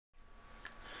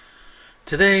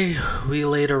Today, we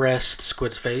laid to rest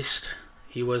Squid's face.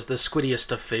 He was the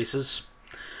squiddiest of faces,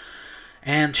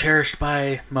 and cherished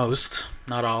by most,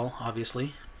 not all,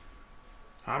 obviously.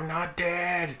 I'm not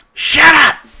dead. Shut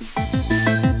up!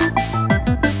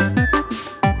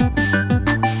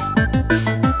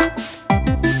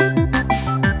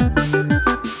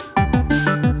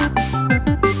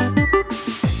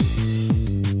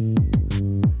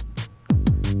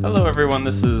 Hello everyone,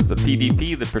 this is the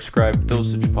PDP, the Prescribed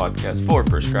Dosage podcast for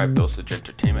Prescribed Dosage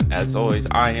Entertainment. As always,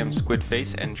 I am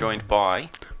Squidface and joined by...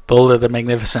 Boulder the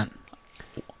Magnificent.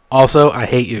 Also, I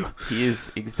hate you. He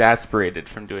is exasperated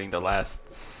from doing the last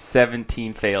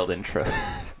 17 failed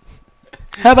intros.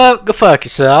 How about go fuck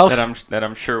yourself? that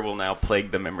I'm sure will now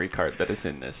plague the memory card that is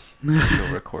in this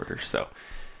digital recorder. So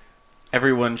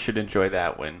everyone should enjoy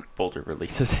that when Boulder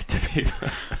releases it to people.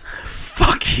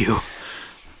 Fuck you.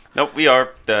 Nope, we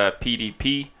are the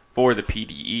PDP for the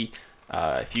PDE.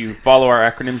 If you follow our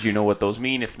acronyms, you know what those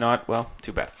mean. If not, well,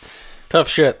 too bad. Tough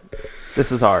shit.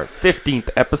 This is our 15th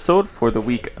episode for the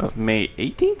week of May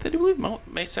 18th, I do believe. No,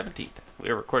 May 17th. We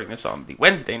are recording this on the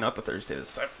Wednesday, not the Thursday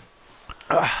this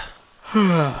time.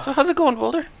 So how's it going,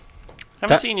 Boulder?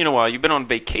 Haven't seen you in a while. You've been on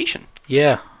vacation.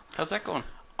 Yeah. How's that going?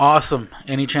 Awesome.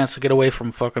 Any chance to get away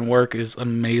from fucking work is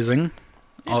amazing.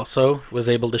 Yeah. Also, was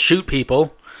able to shoot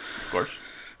people. Of course.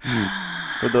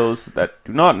 For those that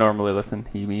do not normally listen,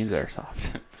 he means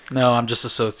airsoft. No, I'm just a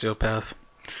sociopath.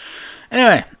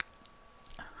 Anyway,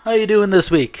 how you doing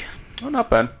this week? Oh, not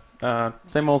bad.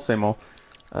 Same old, same old.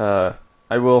 I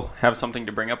will have something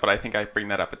to bring up, but I think I bring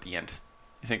that up at the end.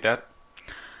 You think that?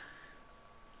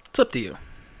 It's up to you.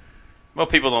 Well,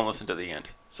 people don't listen to the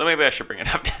end, so maybe I should bring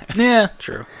it up. Yeah,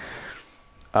 true.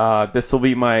 This will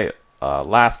be my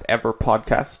last ever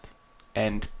podcast.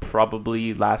 And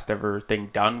probably last ever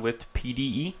thing done with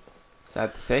PDE.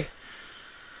 Sad to say.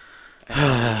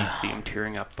 And you see him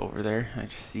tearing up over there. I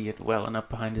just see it welling up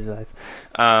behind his eyes.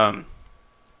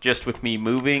 Just with me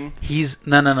moving.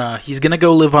 No. He's gonna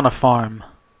go live on a farm.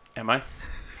 Am I?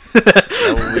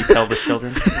 That will we tell the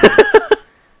children?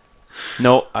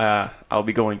 No, I'll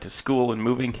be going to school and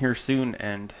moving here soon,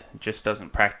 and it just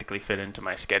doesn't practically fit into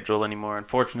my schedule anymore,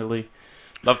 unfortunately.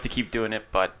 Love to keep doing it,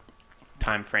 but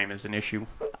time frame is an issue.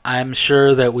 I'm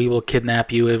sure that we will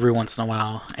kidnap you every once in a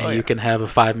while, and you can have a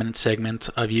 5-minute segment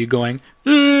of you going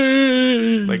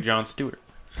like Jon Stewart.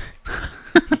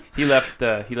 he left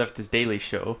his daily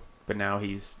show, but now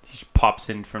he pops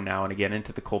in from now and again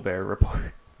into the Colbert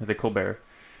Report, the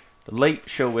Late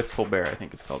Show with Colbert, I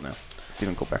think it's called now.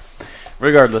 Stephen Colbert.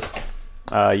 Regardless,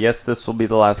 yes, this will be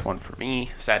the last one for me.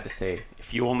 Sad to say.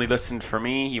 If you only listened for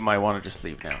me, you might want to just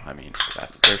leave now. I mean,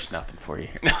 there's nothing for you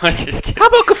here. No, I'm just kidding. How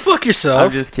about go fuck yourself?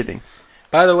 I'm just kidding.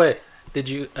 By the way, did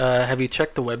you have you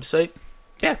checked the website?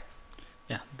 Yeah.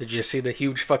 Yeah. Did you see the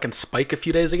huge fucking spike a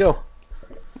few days ago?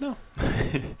 No.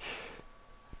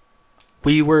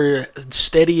 We were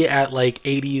steady at like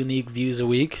 80 unique views a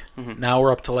week. Mm-hmm. Now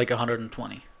we're up to like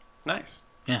 120. Nice.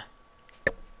 Yeah.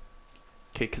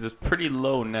 Okay, because it's pretty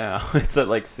low now. It's at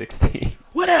like 60.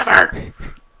 Whatever.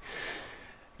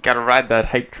 Gotta ride that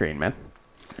hype train, man.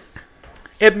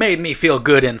 It made me feel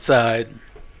good inside.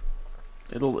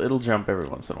 It'll jump every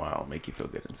once in a while, make you feel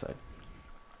good inside.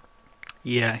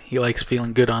 Yeah, he likes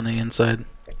feeling good on the inside.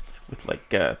 With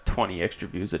like 20 extra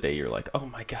views a day, you're like, oh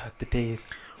my god, the day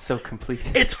is so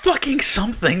complete. It's fucking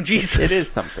something, Jesus. It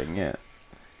is something, yeah.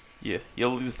 Yeah,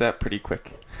 you'll lose that pretty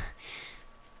quick.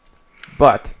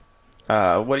 But,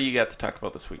 what do you got to talk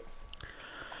about this week?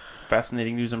 Some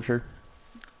fascinating news, I'm sure.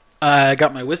 I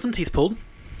got my wisdom teeth pulled.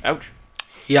 Ouch.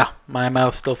 Yeah, my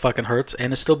mouth still fucking hurts,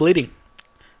 and it's still bleeding.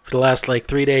 For the last,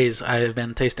 3 days, I've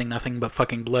been tasting nothing but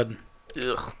fucking blood.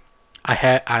 Ugh.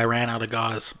 I ran out of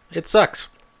gauze. It sucks.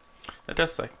 That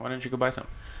does suck. Why didn't you go buy some?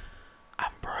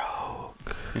 I'm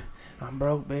broke. I'm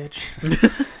broke,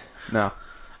 bitch. No.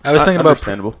 I was thinking about...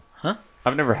 Understandable. Huh?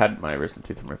 I've never had my wisdom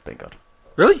teeth removed, thank God.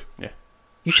 Really? Yeah.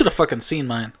 You should have fucking seen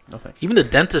mine. No thanks. Even the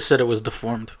dentist said it was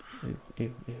deformed.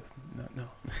 Ew. No.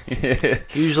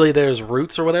 Usually there's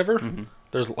roots or whatever. Mm-hmm.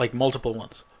 There's multiple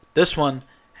ones. This one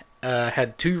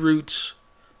had 2 roots,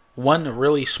 one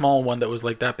really small one that was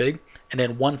that big, and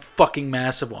then one fucking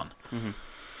massive one.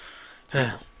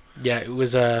 Mm-hmm. Yeah, it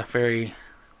was very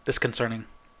disconcerting.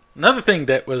 Another thing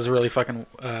that was really fucking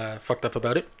fucked up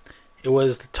about it, it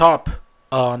was the top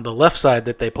on the left side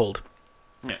that they pulled.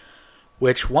 Yeah.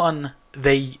 Which one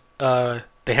they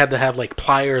had to have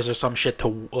pliers or some shit to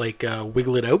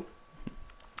wiggle it out.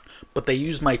 But they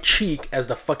used my cheek as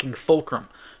the fucking fulcrum.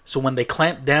 So when they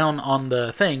clamped down on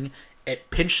the thing, it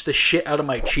pinched the shit out of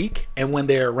my cheek, and when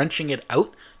they're wrenching it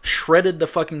out, shredded the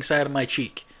fucking side of my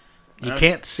cheek. You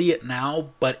can't see it now,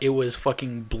 but it was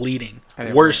fucking bleeding.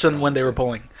 I Worse than when they were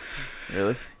pulling.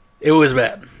 Really? It was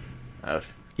bad.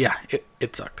 Ouch. Yeah,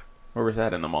 it sucked. Where was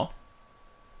that, in the mall?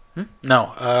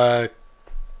 No,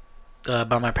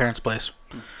 by my parents' place.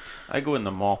 I go in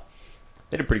the mall.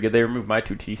 They did pretty good. They removed my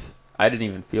 2 teeth. I didn't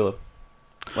even feel it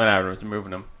when I was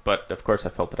removing them, but of course I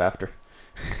felt it after.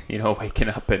 You know, waking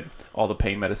up and all the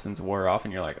pain medicines wore off,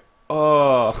 and you're like,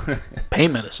 oh.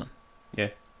 Pain medicine? Yeah.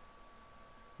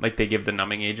 Like they give the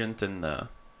numbing agent and the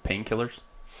painkillers.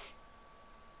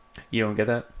 You don't get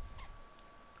that?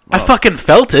 Well, I fucking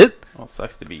felt it. Well, it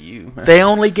sucks to be you, man. They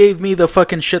only gave me the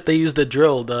fucking shit they used to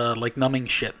drill, the like numbing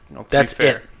shit. Well, that's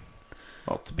it.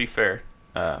 Well, to be fair,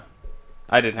 I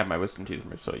didn't have my wisdom teeth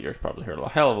removed, so yours probably hurt a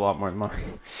hell of a lot more than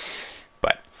mine.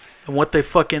 But and what they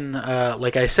fucking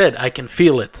like I said, I can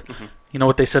feel it. Mm-hmm. You know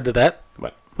what they said to that?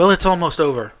 What? Well, it's almost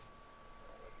over.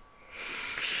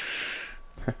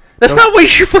 That's not what you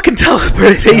should fucking tell a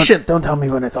patient. Don't tell me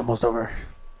when it's almost over.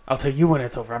 I'll tell you when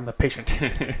it's over. I'm the patient.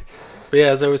 But yeah,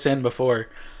 as I was saying before,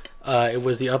 it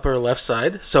was the upper left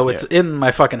side, so it's in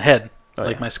my fucking head,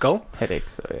 my skull.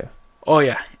 Headaches, so yeah. Oh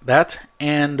yeah, that,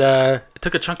 and it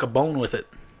took a chunk of bone with it.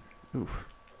 Oof.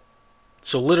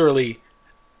 So literally,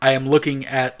 I am looking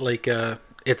at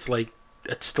it's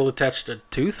still attached to a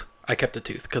tooth. I kept a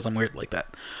tooth because I'm weird like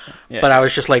that. Yeah. But I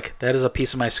was just like, that is a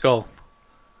piece of my skull.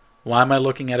 Why am I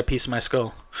looking at a piece of my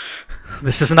skull?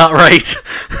 This is not right.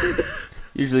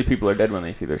 Usually people are dead when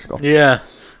they see their skull. Yeah.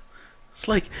 It's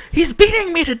like, he's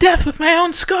beating me to death with my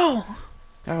own skull.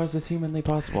 How is this humanly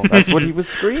possible? That's what he was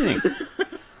screaming.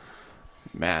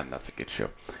 Man, that's a good show.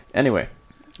 Anyway,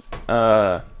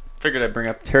 figured I'd bring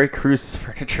up Terry Crews's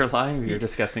furniture line. We were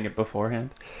discussing it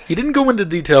beforehand. He didn't go into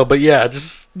detail, but yeah,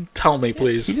 just tell me,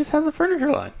 please. He just has a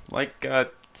furniture line. Like,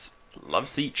 love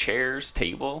seat, chairs,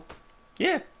 table.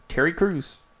 Yeah, Terry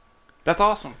Crews. That's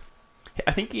awesome.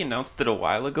 I think he announced it a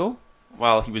while ago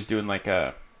while he was doing like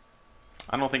a...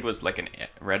 I don't think it was like an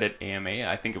Reddit AMA.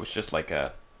 I think it was just like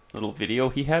a little video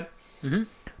he had. Mm-hmm.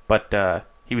 But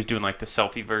he was doing like the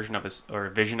selfie version of his, or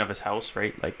vision of his house,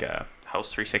 right? Like a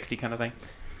House 360 kind of thing.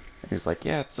 And he was like,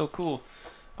 yeah, it's so cool.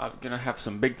 I'm going to have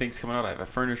some big things coming out. I have a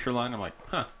furniture line. I'm like,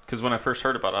 huh. Because when I first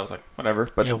heard about it, I was like, whatever.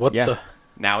 But yeah,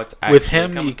 now it's actually with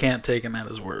him, coming. You can't take him at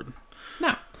his word.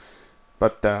 No.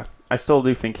 But I still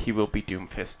do think he will be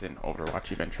Doomfist in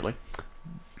Overwatch eventually.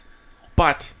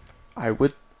 But I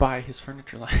would buy his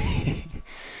furniture line.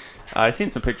 I've seen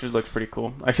some pictures. Looks pretty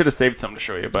cool. I should have saved some to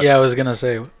show you. But yeah, I was going to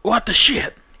say, what the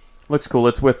shit? Looks cool.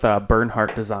 It's with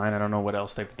Bernhardt Design. I don't know what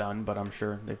else they've done, but I'm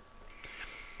sure they've...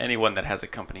 Anyone that has a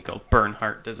company called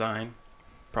Bernhardt Design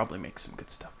probably makes some good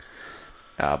stuff.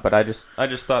 But I just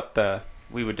thought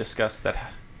we would discuss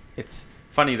that. It's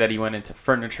funny that he went into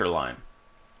furniture line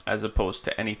as opposed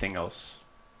to anything else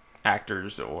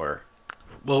actors or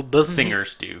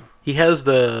singers do. He has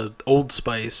the Old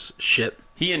Spice shit.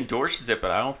 He endorses it,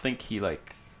 but I don't think he I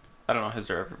don't know, has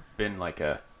there ever been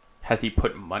has he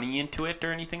put money into it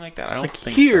or anything like that? I don't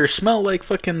think so. Smell like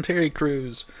fucking Terry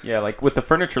Crews. Yeah, like with the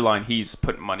furniture line, he's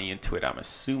put money into it, I'm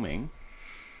assuming.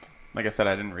 Like I said,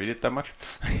 I didn't read it that much.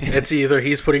 It's either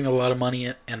he's putting a lot of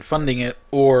money and funding it,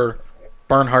 or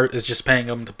Bernhardt is just paying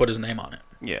him to put his name on it.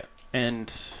 Yeah,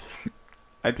 and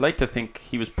I'd like to think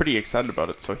he was pretty excited about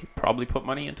it, so he probably put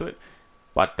money into it.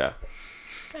 But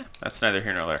that's neither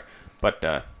here nor there. But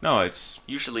no, it's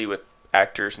usually with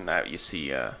actors and that you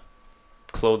see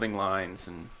clothing lines,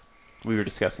 and we were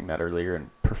discussing that earlier, and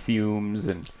perfumes,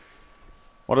 and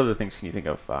what other things can you think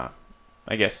of?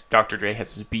 I guess Dr. Dre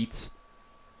has his Beats,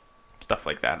 stuff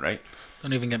like that, right?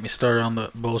 Don't even get me started on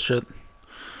the bullshit.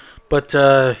 But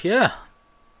yeah,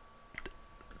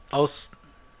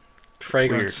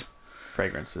 fragrance.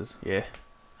 Fragrances, yeah.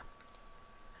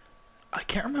 I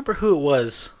can't remember who it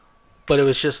was, but it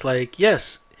was just like,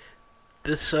 yes,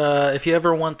 this if you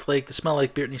ever want to smell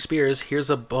like Britney Spears, here's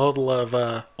a bottle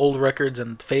of old records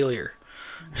and failure,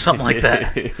 or something like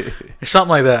that, or something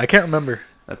like that. I can't remember.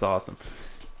 That's awesome.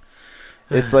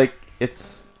 It's like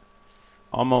it's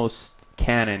almost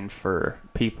canon for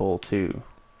people to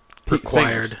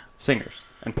singers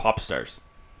and pop stars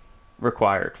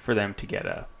required for them to get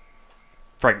a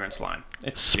fragrance line.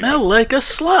 It's smell stupid. Like a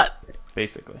slut,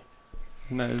 basically.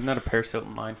 Isn't that a Paris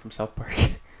Hilton line from South Park?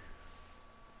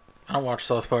 I don't watch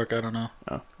South Park. I don't know.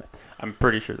 Oh, I'm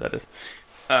pretty sure that is.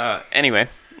 Anyway,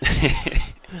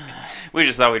 we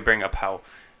just thought we'd bring up how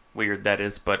weird that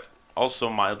is, but also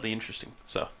mildly interesting.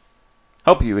 So,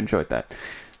 hope you enjoyed that.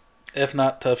 If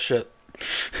not, tough shit.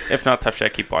 If not, tough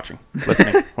shit. Keep watching,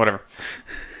 listening, whatever.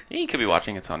 You could be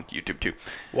watching. It's on YouTube too.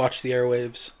 Watch the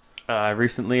airwaves.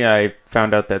 Recently, I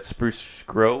found out that Spruce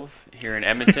Grove here in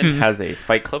Edmonton has a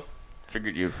fight club.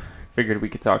 Figured we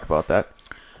could talk about that.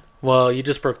 Well, you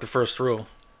just broke the first rule.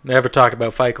 Never talk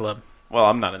about Fight Club. Well,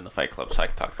 I'm not in the Fight Club, so I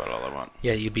can talk about all I want.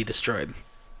 Yeah, you'd be destroyed.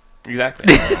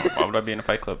 Exactly. Why would I be in a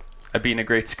Fight Club? I'd be in a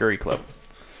Great Scurry Club.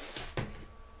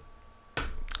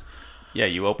 Yeah,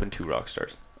 you opened 2 rock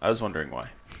stars. I was wondering why.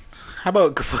 How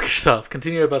about go fuck yourself?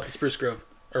 Continue about the Spruce Grove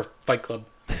or Fight Club.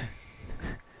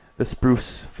 The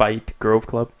Spruce Fight Grove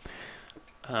Club.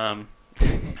 A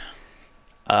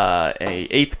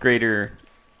 8th grader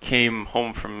came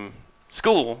home from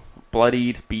school,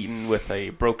 bloodied, beaten with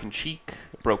a broken cheek,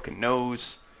 a broken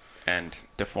nose, and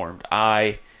deformed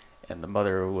eye. And the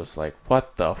mother was like,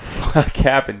 "What the fuck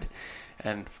happened?"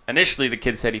 And initially, the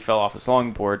kid said he fell off his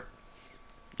longboard.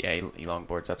 Yeah, he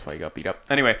longboards. That's why he got beat up.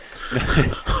 Anyway.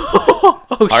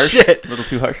 Oh, harsh? shit. A little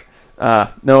too harsh.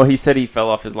 No, he said he fell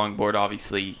off his longboard.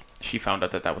 Obviously, she found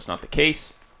out that that was not the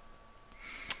case.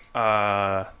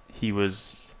 He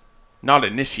was not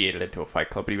initiated into a fight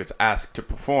club, but he was asked to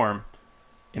perform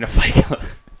in a fight club.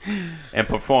 And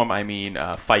perform, I mean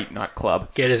fight, not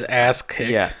club. Get his ass kicked.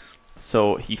 Yeah.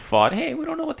 So he fought. Hey, we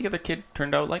don't know what the other kid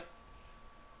turned out like.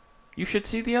 You should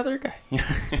see the other guy.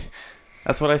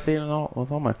 That's what I say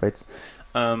with all my fights.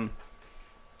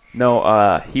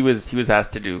 He was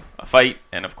asked to do a fight,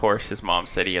 and of course his mom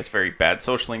said he has very bad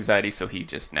social anxiety, so he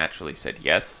just naturally said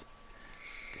yes,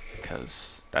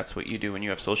 because that's what you do when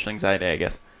you have social anxiety, I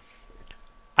guess.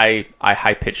 I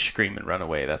high-pitched scream and run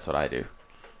away. That's what I do.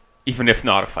 Even if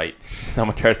not a fight. If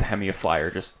someone tries to hand me a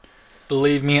flyer, just...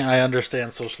 Believe me, I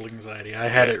understand social anxiety. I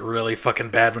had it really fucking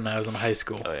bad when I was in high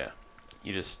school. Oh, yeah.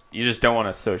 You just don't want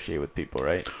to associate with people,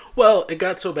 right? Well, it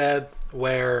got so bad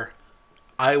where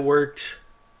I worked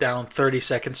down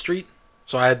 32nd Street,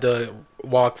 so I had to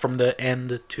walk from the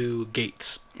end to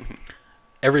Gates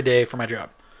every day for my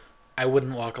job. I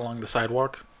wouldn't walk along the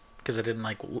sidewalk because I didn't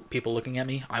like people looking at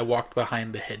me. I walked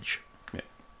behind the hedge. Yeah.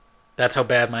 That's how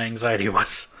bad my anxiety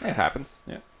was. It happens,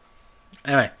 yeah.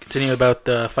 Anyway, continue about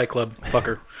the Fight Club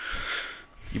fucker.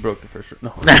 You broke the first...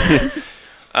 No.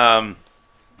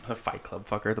 The Fight Club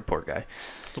fucker, the poor guy.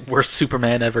 The worst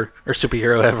Superman ever, or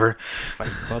superhero ever. Fight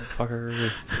Club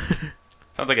fucker.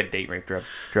 Sounds like a date rape drug.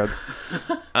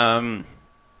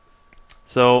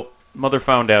 So, mother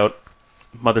found out.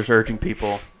 Mother's urging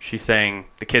people. She's saying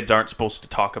the kids aren't supposed to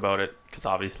talk about it, because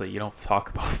obviously you don't talk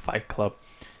about Fight Club.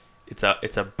 It's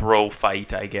a bro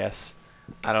fight, I guess.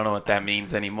 I don't know what that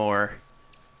means anymore.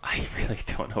 I really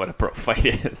don't know what a bro fight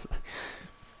is.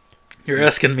 You're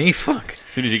asking me? Fuck.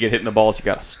 As soon as you get hit in the balls, you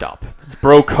gotta stop. It's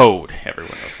bro code.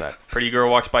 Everyone knows that. Pretty girl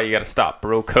walks by, you gotta stop.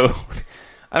 Bro code.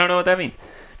 I don't know what that means.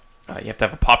 You have to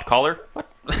have a popped collar? What?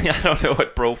 I don't know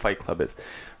what bro fight club is.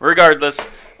 Regardless,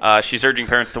 she's urging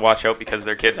parents to watch out because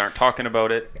their kids aren't talking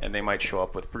about it, and they might show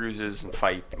up with bruises and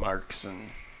fight marks and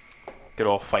good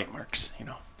old fight marks, you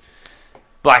know.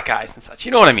 Black eyes and such.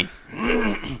 You know what I mean.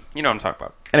 You know what I'm talking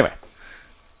about. Anyway.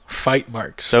 Fight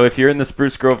marks. So if you're in the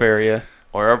Spruce Grove area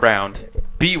or around,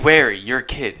 be wary. Your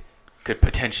kid could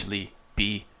potentially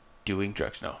be doing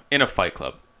drugs. No, in a fight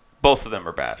club. Both of them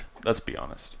are bad. Let's be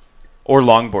honest. Or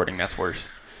longboarding. That's worse.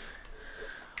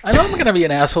 I know I'm going to be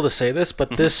an asshole to say this, but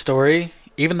this story,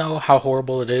 even though how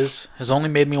horrible it is, has only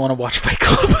made me want to watch Fight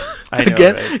Club. I know,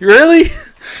 again. right? Really?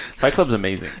 Fight Club's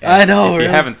amazing. And I know, if you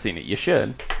right? haven't seen it, you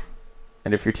should.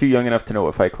 And if you're too young enough to know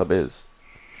what Fight Club is,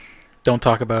 don't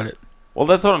talk about it. Well,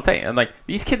 that's what I'm saying. And like,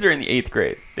 these kids are in the 8th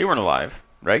grade. They weren't alive,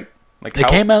 right? Like, They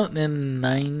came out in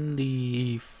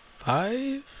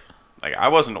 95? Like, I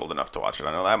wasn't old enough to watch it.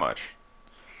 I know that much.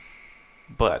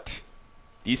 But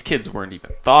these kids weren't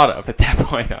even thought of at that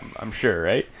point, I'm sure,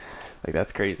 right? Like,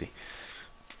 that's crazy.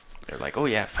 They're like, oh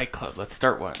yeah, Fight Club, let's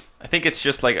start one. I think it's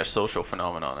just like a social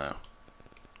phenomenon now.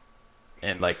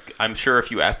 And like, I'm sure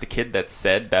if you asked a kid that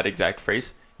said that exact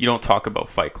phrase, you don't talk about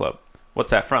Fight Club.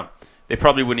 What's that from? They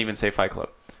probably wouldn't even say Fight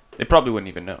Club. They probably wouldn't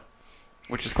even know.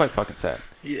 Which is quite fucking sad.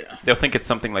 Yeah. They'll think it's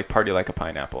something like Party Like a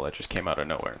Pineapple that just came out of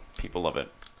nowhere. People love it.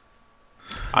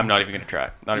 I'm not even going to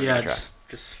try. Not even going to try.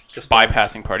 Just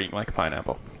bypassing Party Like a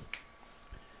Pineapple.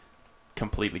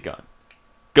 Completely gone.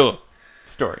 Go.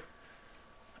 Story.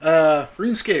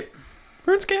 RuneScape.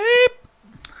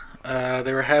 RuneScape!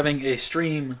 They were having a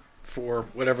stream for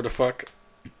whatever the fuck.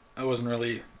 I wasn't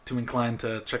really too inclined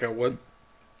to check out what.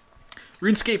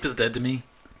 RuneScape is dead to me,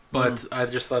 but I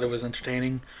just thought it was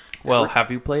entertaining. Well, have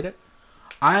you played it?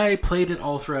 I played it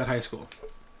all throughout high school,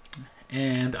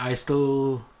 and I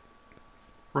still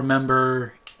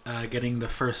remember getting the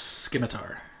first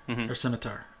scimitar, or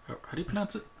scimitar. How do you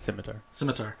pronounce it? Scimitar.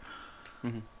 Scimitar.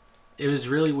 It was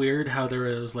really weird how there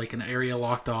was like an area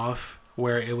locked off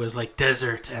where it was like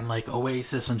desert and like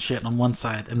oasis and shit on one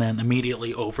side, and then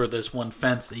immediately over this one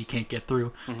fence that you can't get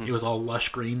through, it was all lush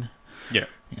green. Yeah.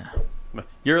 Yeah.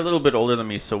 You're a little bit older than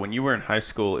me, so when you were in high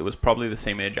school, it was probably the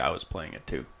same age I was playing it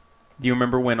too. Do you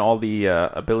remember when all the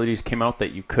abilities came out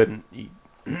that you couldn't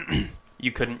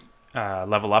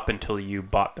level up until you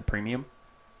bought the premium?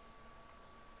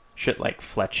 Shit like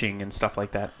fletching and stuff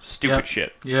like that. Stupid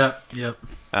shit. Yeah, yep.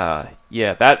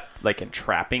 Yeah, that like in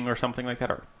trapping or something like that,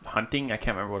 or hunting. I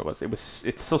can't remember what it was.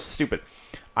 It's so stupid.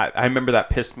 I remember that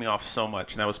pissed me off so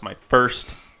much, and that was my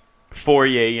first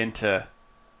foray into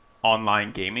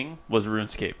online gaming was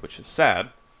RuneScape, which is sad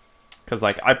because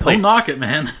like I played. Don't knock it,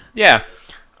 man. Yeah,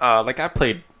 like I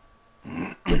played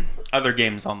other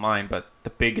games online, but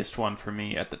the biggest one for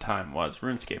me at the time was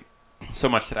RuneScape. So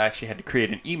much that I actually had to create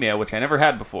an email, which I never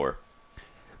had before,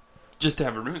 just to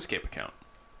have a RuneScape account.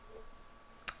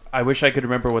 I wish I could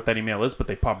remember what that email is, but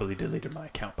they probably deleted my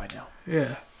account by now.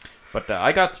 Yeah. But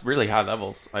I got really high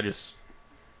levels. I just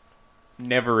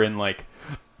never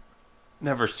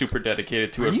super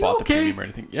dedicated to it. Bought the premium or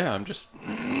anything. Yeah, I'm just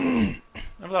I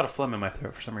have a lot of phlegm in my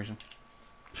throat for some reason.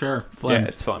 Sure, phlegm. Yeah,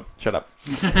 it's fun. Shut up.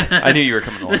 I knew you were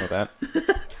coming along with that.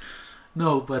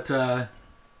 No, but I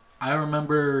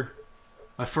remember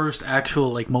my first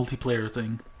actual like multiplayer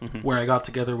thing where I got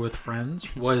together with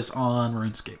friends was on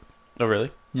RuneScape. Oh,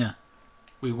 really? Yeah.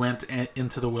 We went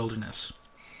into the wilderness.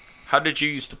 How did you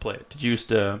used to play it? Did you used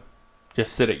to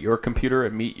just sit at your computer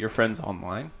and meet your friends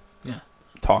online? Yeah.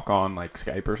 Talk on like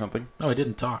Skype or something? No, I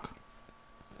didn't talk.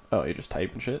 Oh, you just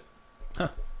type and shit? Huh.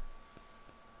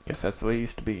 Guess that's the way it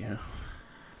used to be,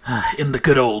 huh? In the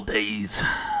good old days.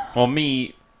 Well,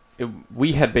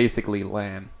 we had basically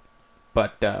LAN.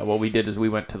 But what we did is we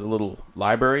went to the little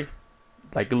library,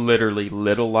 like literally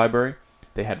little library.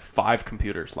 They had 5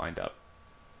 computers lined up.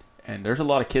 And there's a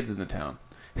lot of kids in the town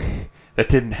that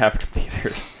didn't have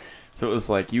computers. So it was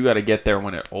like, you got to get there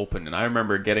when it opened. And I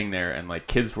remember getting there and like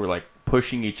kids were like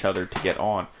pushing each other to get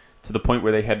on to the point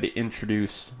where they had to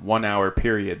introduce 1-hour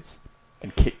periods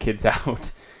and kick kids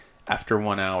out after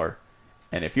 1 hour.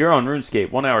 And if you're on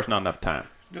RuneScape, 1 hour is not enough time.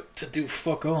 To do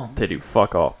fuck all. To do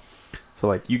fuck all. So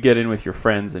like you get in with your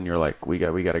friends and you're like, we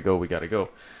gotta go.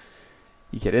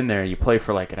 You get in there, you play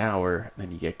for like an hour, and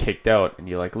then you get kicked out, and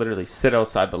you like literally sit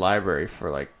outside the library for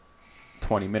like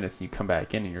 20 minutes, and you come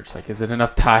back in, and you're just like, is it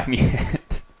enough time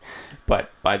yet?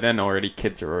 But by then already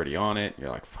kids are already on it. And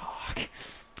you're like, fuck.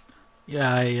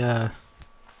 Yeah,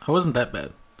 I wasn't that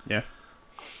bad. Yeah.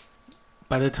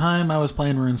 By the time I was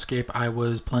playing RuneScape, I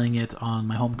was playing it on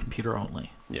my home computer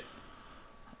only. Yeah.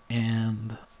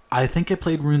 And I think I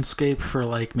played RuneScape for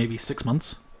like maybe 6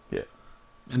 months. Yeah.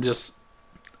 And just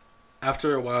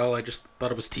after a while, I just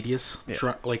thought it was tedious.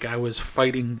 Yeah. Like I was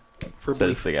fighting for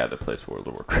Says the guy that plays World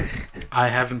of Warcraft. I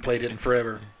haven't played it in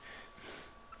forever.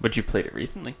 But you played it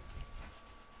recently.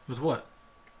 With what?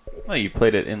 Well, you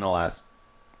played it in the last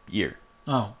year.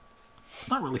 Oh. It's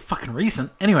not really fucking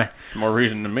recent. Anyway. More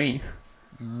reason than me.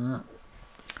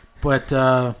 But,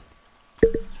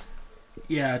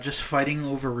 yeah, just fighting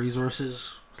over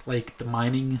resources, like the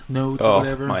mining nodes or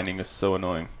whatever. Mining is so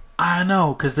annoying. I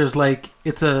know, because there's like,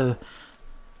 it's a...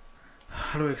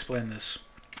 How do I explain this?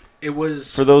 It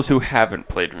was... For those who haven't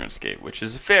played RuneScape, which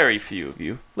is very few of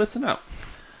you, listen up.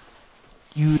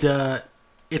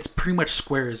 It's pretty much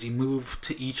squares. You move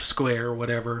to each square or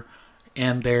whatever,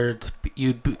 and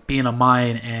you'd be in a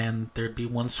mine, and there'd be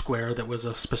one square that was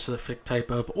a specific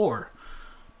type of ore.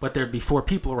 But there'd be 4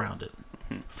 people around it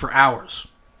for hours.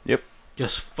 Yep.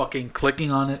 Just fucking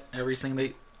clicking on it every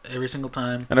single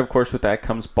time. And of course with that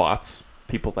comes bots.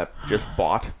 People that just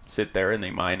sit there and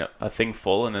they mine a thing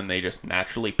full, and then they just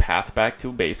naturally path back to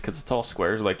a base because it's all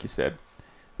squares, like you said.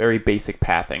 Very basic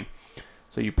pathing.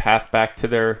 So you path back to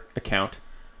their account,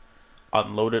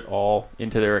 unload it all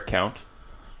into their account,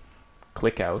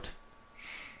 click out,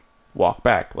 walk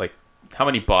back. Like, how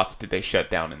many bots did they shut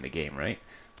down in the game, right?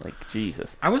 Like,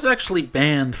 Jesus. I was actually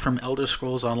banned from Elder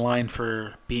Scrolls Online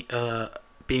for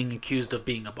being accused of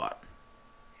being a bot.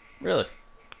 Really?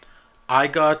 I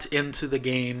got into the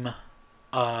game,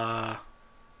 I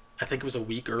think it was a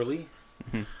week early.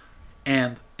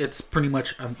 And it's pretty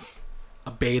much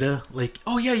a beta. Like,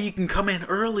 oh yeah, you can come in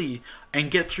early and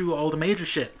get through all the major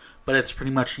shit. But it's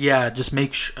pretty much, just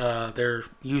make they're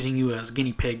using you as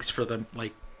guinea pigs for the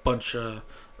like bunch or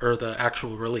the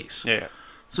actual release. Yeah.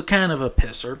 So kind of a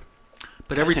pisser.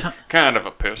 But every time... kind of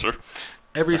a pisser.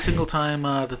 Every single time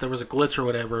that there was a glitch or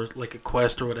whatever, like a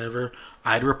quest or whatever,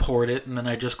 I'd report it, and then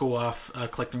I'd just go off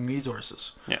collecting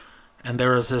resources. Yeah. And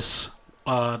there was this...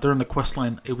 during the quest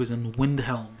line, it was in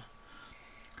Windhelm.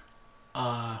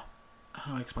 How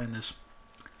do I explain this?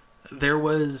 There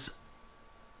was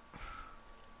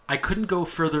I couldn't go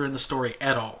further in the story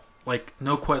at all. Like,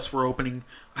 no quests were opening.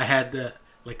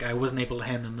 I wasn't able to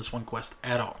hand in this one quest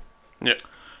at all. Yeah.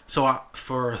 So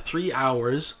for 3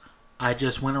 hours, I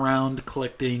just went around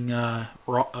collecting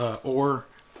ore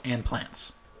and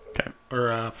plants. Okay.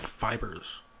 Or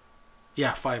fibers.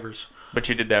 Yeah, fibers. But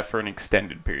you did that for an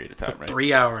extended period of time, right?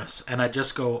 3 hours. And I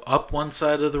just go up one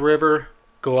side of the river,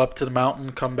 go up to the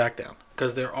mountain, come back down.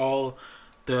 Because they're all...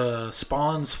 The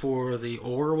spawns for the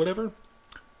ore or whatever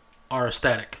are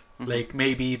static. Mm-hmm. Like,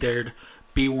 maybe there'd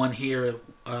be one here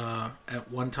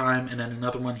at one time and then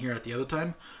another one here at the other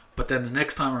time. But then the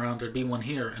next time around, there'd be one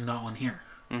here and not one here.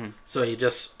 Mm-hmm. So you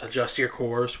just adjust your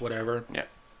course, whatever. Yeah.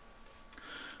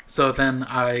 So then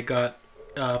I got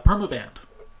permabanned.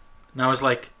 And I was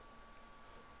like,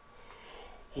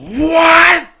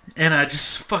 what? And I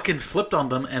just fucking flipped on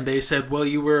them. And they said, well,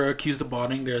 you were accused of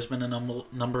botting. There's been a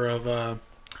number of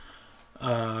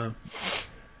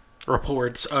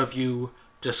reports of you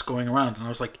just going around. And I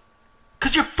was like,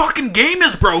 because your fucking game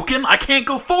is broken. I can't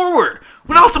go forward.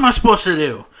 What else am I supposed to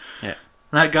do? Yeah.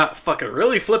 And I got fucking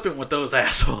really flippant with those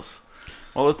assholes.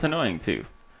 Well, it's annoying, too.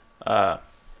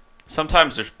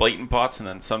 Sometimes there's blatant bots, and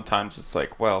then sometimes it's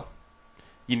like, well,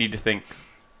 you need to think,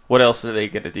 what else are they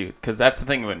going to do? Because that's the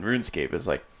thing with RuneScape is,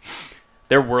 like,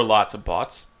 there were lots of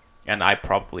bots, and I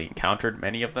probably encountered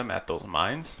many of them at those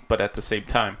mines, but at the same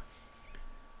time,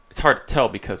 it's hard to tell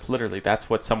because literally that's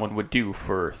what someone would do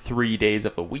for 3 days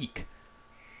of a week,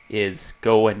 is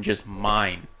go and just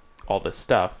mine all this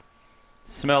stuff,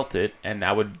 smelt it, and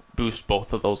that would boost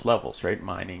both of those levels, right?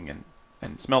 Mining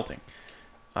and smelting.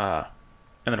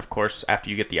 And then, of course, after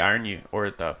you get the iron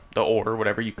or the ore or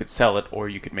whatever, you could sell it or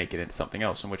you could make it into something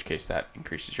else, in which case that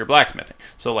increases your blacksmithing.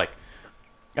 So, like,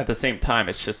 at the same time,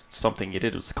 it's just something you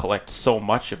did was collect so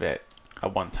much of it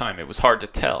at one time. It was hard to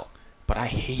tell, but I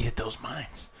hated those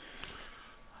mines.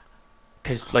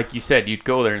 Because, like you said, you'd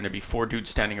go there and there'd be 4 dudes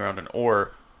standing around an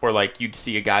ore, or, like, you'd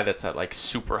see a guy that's at, like,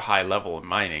 super high level in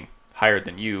mining, higher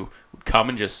than you, would come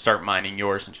and just start mining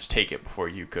yours and just take it before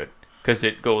you could. Because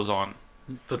it goes on.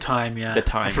 The time, yeah. The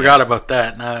time. I forgot about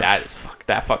that. No.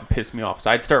 That fucking pissed me off.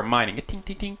 So I'd start mining. Tink,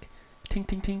 tink, tink. Tink,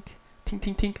 tink, tink. Tink,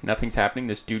 tink, tink. Nothing's happening.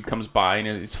 This dude comes by and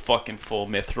it's fucking full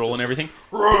mithril and everything.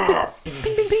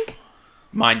 Ping, ping, ping.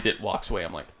 Mines it, walks away.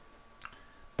 I'm like,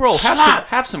 bro,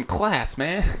 have some class,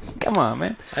 man. Come on,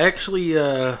 man. I actually,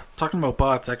 talking about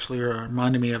bots, actually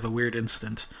reminded me of a weird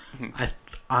incident. Mm-hmm.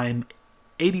 I'm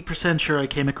 80% sure I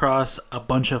came across a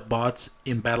bunch of bots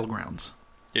in Battlegrounds.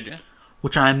 Did you?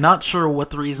 Which I'm not sure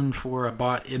what the reason for a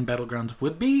bot in Battlegrounds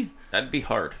would be. That'd be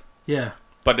hard. Yeah.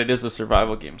 But it is a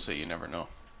survival game, so you never know.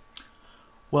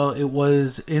 Well, it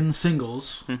was in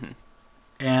singles,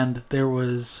 and there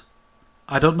was,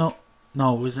 I don't know,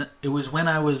 no, it was when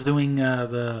I was doing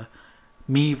the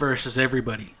me versus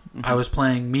everybody. Mm-hmm. I was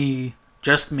playing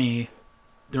just me,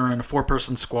 during a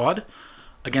 4-person squad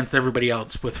against everybody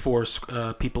else with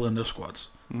 4 people in those squads.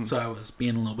 Mm-hmm. So I was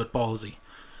being a little bit ballsy.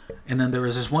 And then there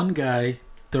was this one guy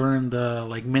during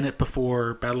the minute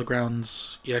before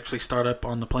Battlegrounds you actually start up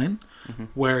on the plane,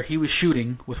 where he was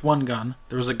shooting with one gun.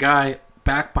 There was a guy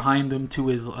back behind him to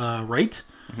his right,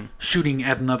 shooting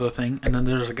at another thing, and then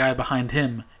there's a guy behind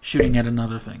him shooting at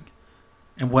another thing.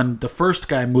 And when the first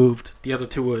guy moved, the other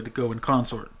two would go in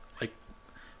consort, like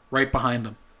right behind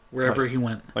him, wherever he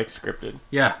went. Like scripted.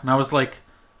 Yeah, and I was like,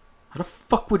 how the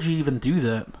fuck would you even do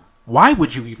that? Why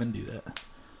would you even do that?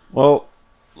 Well,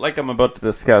 like I'm about to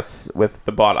discuss with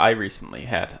the bot I recently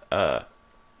had,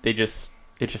 it just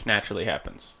naturally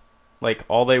happens. Like,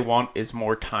 all they want is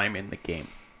more time in the game.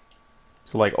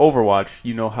 So, like, Overwatch,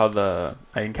 you know how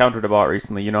I encountered a bot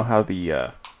recently, you know how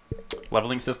the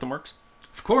leveling system works?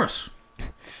 Of course.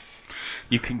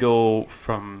 You can go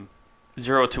from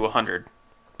 0 to 100,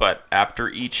 but after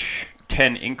each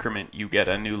 10 increment, you get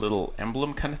a new little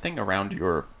emblem kind of thing around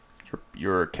your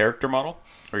character model,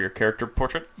 or your character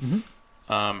portrait. Mm-hmm.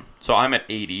 So I'm at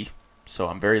 80, so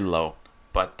I'm very low.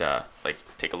 But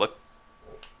take a look.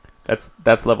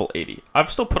 That's level 80. I've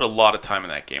still put a lot of time in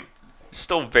that game. It's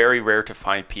still very rare to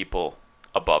find people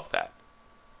above that.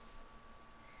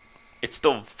 It's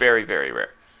still very, very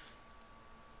rare.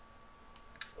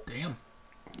 Damn.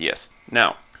 Yes.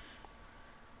 Now,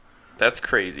 that's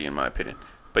crazy in my opinion.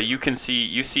 But you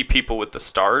see people with the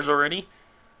stars already.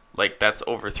 Like, that's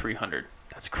over 300.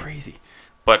 That's crazy.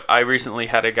 But I recently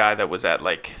had a guy that was at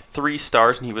 3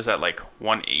 stars and he was at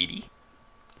 180.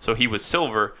 So he was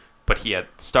silver, but he had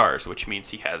stars, which means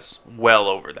he has well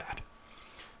over that.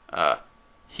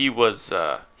 He was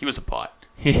a bot.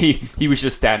 he was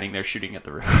just standing there shooting at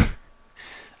the roof.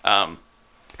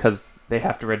 Because they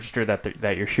have to register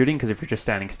that you're shooting, because if you're just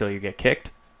standing still, you get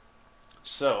kicked.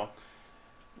 So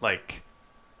like,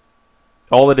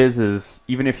 all it is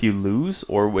even if you lose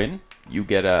or win, you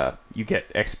get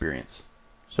experience.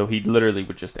 So he literally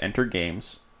would just enter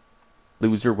games,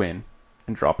 lose or win,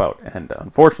 and drop out. And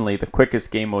unfortunately, the quickest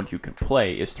game mode you can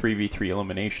play is 3v3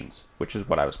 eliminations, which is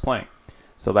what I was playing.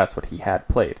 So that's what he had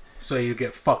played. So you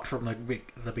get fucked from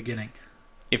the beginning.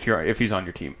 If he's on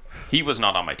your team. He was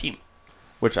not on my team,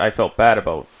 which I felt bad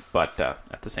about, but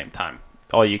at the same time,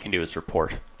 all you can do is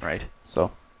report, right?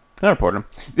 So I reported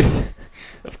him.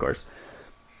 Of course.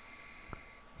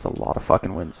 It's a lot of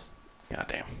fucking wins.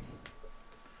 Goddamn.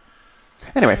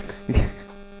 Anyway.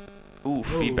 Ooh,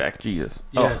 feedback. Jesus.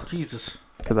 Yeah, Jesus.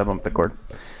 Because I bumped the cord.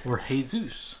 Or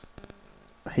Jesus.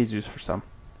 Jesus for some.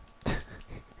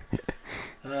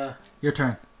 Your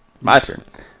turn. My turn.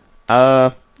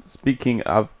 Speaking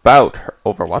about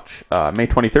Overwatch, May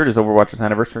 23rd is Overwatch's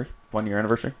anniversary. 1 year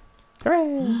anniversary.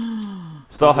 Hooray!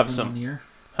 Still have some. 1 year?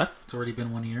 Huh? It's already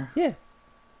been 1 year? Yeah.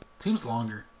 Seems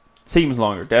longer. Seems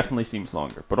longer. Definitely seems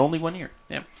longer. But only 1 year.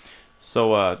 Yeah.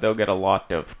 So they'll get a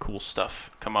lot of cool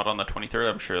stuff come out on the 23rd.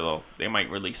 I'm sure they might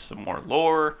release some more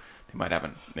lore. They might have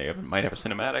a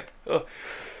cinematic. Oh.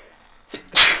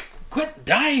 Quit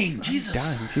dying, Jesus.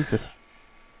 Dying, Jesus.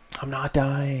 I'm not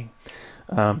dying.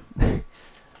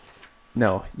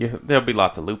 No, there'll be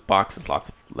lots of loot boxes, lots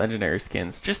of legendary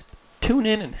skins. Just tune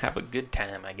in and have a good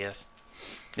time, I guess.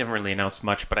 They haven't really announced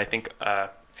much, but I think a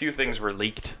few things were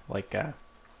leaked. Like,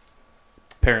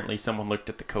 apparently someone looked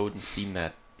at the code and seen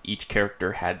that each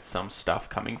character had some stuff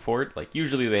coming for it. Like,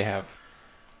 usually they have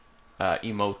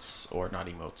emotes, or not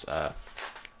emotes,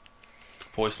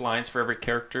 voice lines for every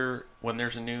character when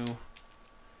there's a new,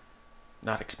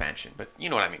 not expansion, but you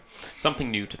know what I mean.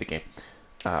 Something new to the game.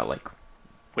 Like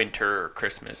winter or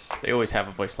Christmas. They always have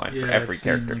a voice line for every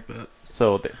character. Like that.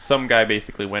 So some guy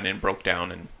basically went and broke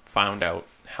down and found out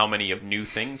how many of new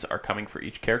things are coming for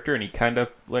each character, and he kind of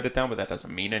let it down, but that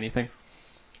doesn't mean anything.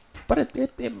 But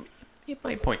it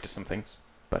might point to some things.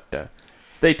 But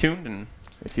stay tuned, and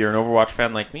if you're an Overwatch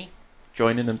fan like me,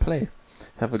 join in and play.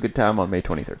 Have a good time on May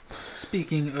 23rd.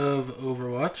 Speaking of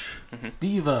Overwatch,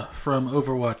 Diva from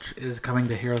Overwatch is coming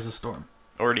to Heroes of the Storm.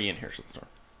 Already in Heroes of the Storm.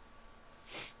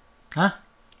 Huh?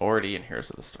 Already in Heroes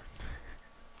of the Storm.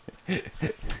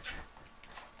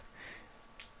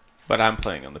 But I'm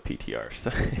playing on the PTR,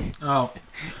 so... Oh.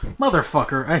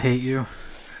 Motherfucker, I hate you.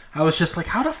 I was just like,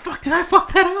 how the fuck did I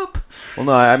fuck that up? Well,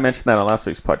 no, I mentioned that on last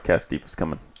week's podcast. Diva's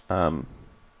coming. You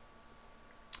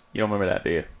don't remember that, do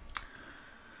you?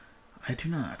 I do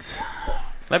not.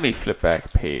 Let me flip back a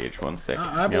page 1 second.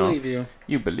 I believe you.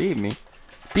 You believe me.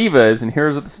 Diva is in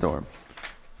Heroes of the Storm.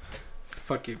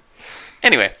 Fuck you.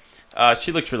 Anyway,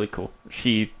 she looks really cool.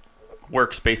 She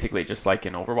works basically just like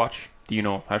in Overwatch. Do you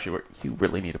know how she works? You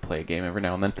really need to play a game every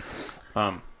now and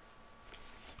then.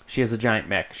 She has a giant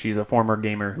mech. She's a former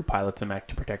gamer who pilots a mech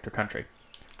to protect her country.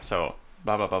 So,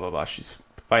 blah, blah, blah, blah, blah. She's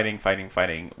fighting.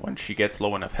 When she gets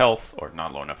low enough health, or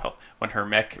not low enough health, when her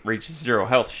mech reaches 0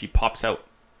 health, she pops out.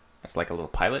 That's like a little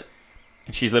pilot.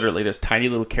 And she's literally this tiny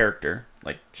little character.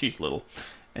 Like, she's little.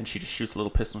 And she just shoots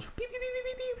little pistols. Pew, pew, pew,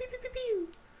 pew, pew, pew, pew, pew, pew.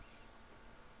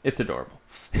 It's adorable.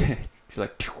 She's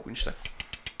like, and she's like,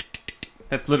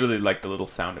 that's literally like the little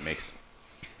sound it makes.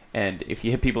 And if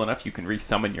you hit people enough, you can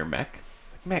resummon your mech.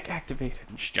 It's like, mech activated.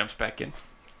 And she jumps back in.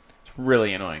 It's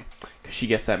really annoying. Because she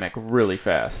gets that mech really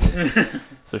fast.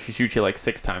 So she shoots you like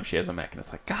 6 times, she has a mech. And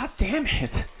it's like, God damn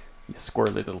it. You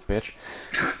squirrely little bitch.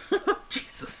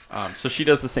 Jesus. So she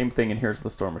does the same thing in Heroes of the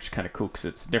Storm, which is kind of cool because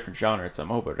it's a different genre. It's a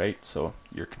MOBA, right? So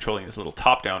you're controlling this little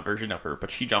top-down version of her,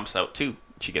 but she jumps out too.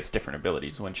 She gets different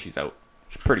abilities when she's out.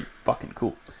 It's pretty fucking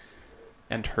cool.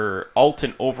 And her ult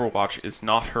in Overwatch is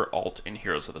not her ult in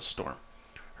Heroes of the Storm.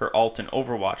 Her ult in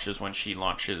Overwatch is when she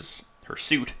launches her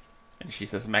suit, and she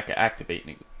says Mecha activate,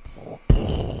 and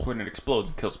when it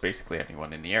explodes, it kills basically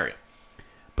anyone in the area.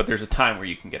 But there's a time where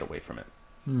you can get away from it.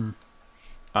 In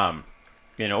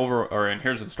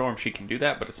Heroes of the Storm, she can do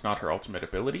that, but it's not her ultimate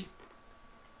ability.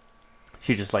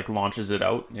 She just like launches it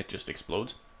out and it just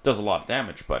explodes. Does a lot of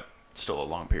damage, but it's still a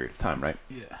long period of time, right?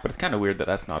 Yeah. But it's kind of weird that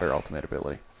that's not her ultimate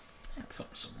ability. It's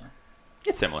something similar.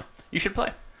 It's similar. You should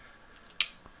play.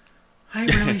 I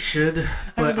really should.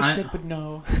 But but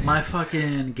no. My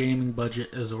fucking gaming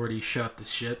budget has already shot this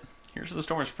shit. Heroes of the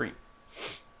Storm is free.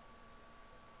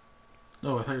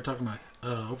 Oh, I thought you were talking about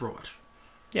Overwatch.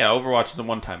 Yeah, Overwatch is a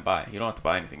one-time buy. You don't have to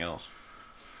buy anything else.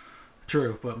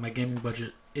 True, but my gaming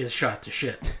budget is shot to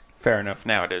shit. Fair enough.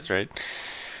 Now it is, right?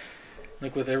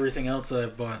 Like with everything else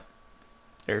I've bought.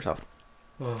 Airsoft.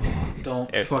 Oh,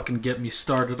 don't fucking get me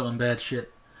started on that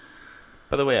shit.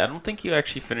 By the way, I don't think you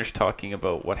actually finished talking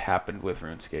about what happened with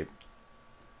RuneScape.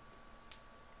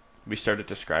 we started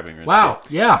describing RuneScape. Wow,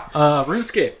 yeah.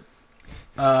 RuneScape.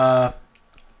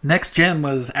 Next Gen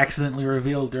was accidentally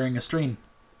revealed during a stream.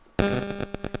 I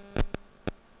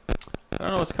don't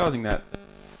know what's causing that.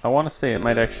 I want to say it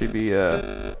might actually be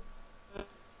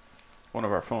one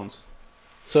of our phones.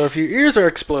 So if your ears are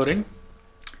exploding,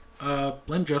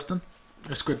 blame Justin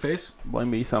or Squidface.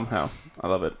 Blame me somehow. I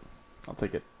love it. I'll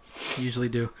take it. Usually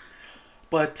do.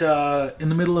 But in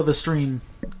the middle of a stream,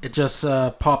 it just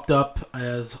popped up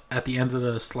as at the end of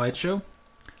the slideshow,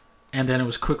 and then it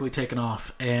was quickly taken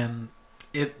off. And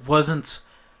it wasn't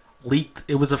leaked.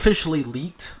 It was officially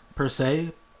leaked per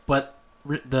se, but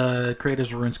the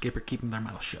creators of RuneScape are keeping their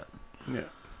mouth shut. Yeah.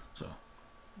 So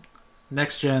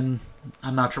next gen,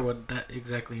 I'm not sure what that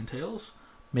exactly entails.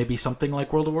 Maybe something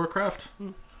like World of Warcraft.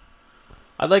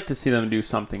 I'd like to see them do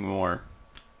something more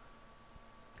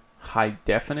high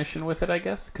definition with it, I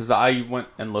guess. Because I went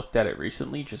and looked at it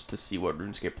recently just to see what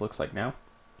RuneScape looks like now.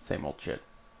 Same old shit.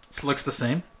 It looks the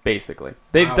same? Basically.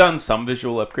 They've done some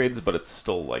visual upgrades, but it's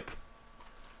still like,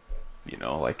 you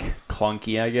know, like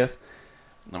clunky, I guess.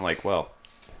 And I'm like, well,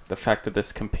 the fact that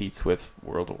this competes with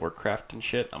World of Warcraft and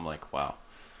shit, I'm like, wow.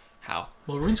 How?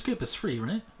 Well, RuneScape is free,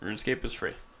 right? RuneScape is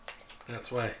free.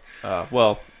 That's why.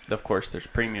 Well, of course, there's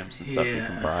premiums and stuff you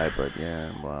can buy, but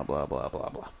yeah, blah, blah, blah, blah,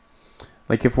 blah.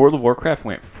 Like, if World of Warcraft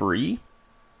went free,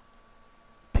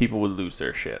 people would lose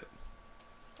their shit.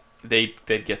 They'd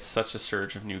get such a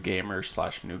surge of new gamers,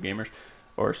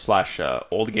 or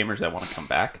old gamers that want to come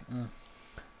back.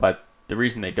 But the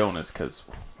reason they don't is because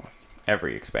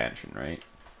every expansion, right?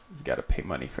 You got to pay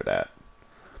money for that.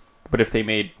 But if they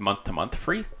made month-to-month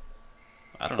free,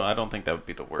 I don't know. I don't think that would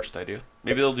be the worst idea.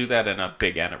 Maybe they'll do that in a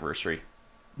big anniversary.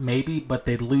 Maybe, but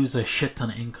they'd lose a shit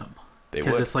ton of income.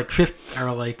 Because it's like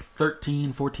 $13,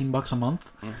 $14 a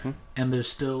month, and there's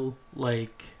still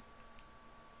like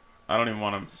I don't even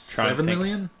want to try 7 and think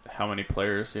million? How many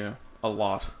players? Yeah, a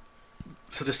lot.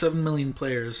 So there's 7 million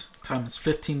players times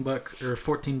 $15 or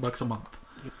 $14 a month.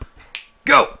 Yep.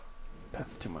 Go.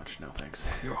 That's too much. No thanks.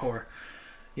 You're a whore.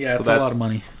 Yeah, it's a lot of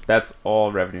money. That's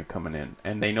all revenue coming in,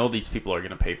 and they know these people are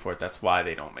going to pay for it. That's why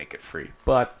they don't make it free.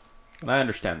 But I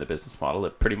understand the business model.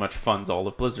 It pretty much funds all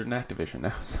of Blizzard and Activision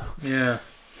now. So yeah.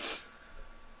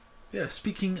 Yeah.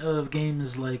 Speaking of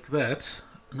games like that,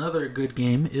 another good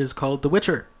game is called The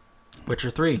Witcher. Witcher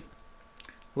 3.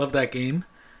 Love that game.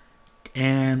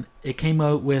 And it came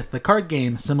out with a card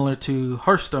game similar to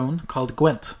Hearthstone called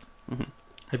Gwent.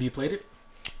 Have you played it?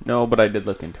 No, but I did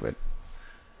look into it.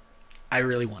 I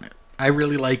really want it. I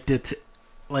really liked it.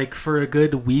 Like, for a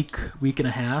good week and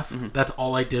a half, that's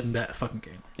all I did in that fucking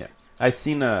game. Yeah. I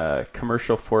seen a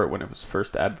commercial for it when it was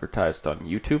first advertised on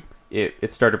YouTube.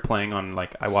 It started playing on,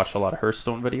 like, I watched a lot of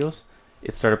Hearthstone videos.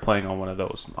 It started playing on one of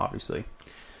those, obviously.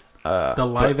 The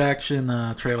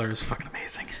live-action trailer is fucking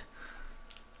amazing.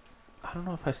 I don't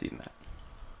know if I've seen that.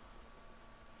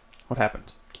 What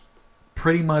happens?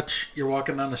 Pretty much, you're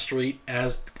walking down the street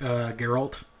as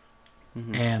Geralt,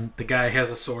 and the guy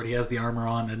has a sword, he has the armor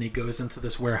on, and he goes into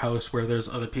this warehouse where there's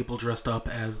other people dressed up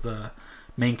as the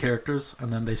main characters,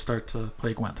 and then they start to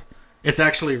play Gwent. It's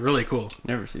actually really cool.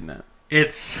 Never seen that.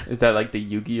 Is that like the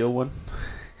Yu-Gi-Oh one?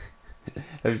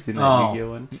 Have you seen that Yu-Gi-Oh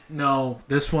one? No,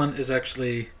 this one is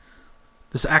actually...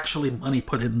 There's actually money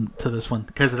put into this one,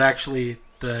 because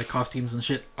the costumes and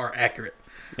shit are accurate.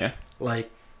 Yeah. Like,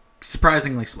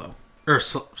 surprisingly slow.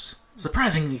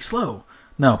 Surprisingly slow.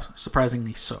 No,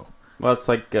 surprisingly so. Well, it's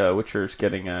like Witcher's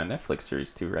getting a Netflix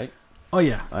series too, right? Oh,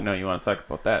 yeah. I know you want to talk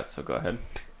about that, so go ahead.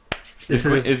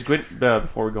 Is Gwent,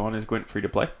 before we go on, is Gwent free to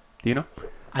play? Do you know?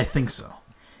 I think so.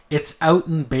 It's out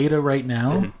in beta right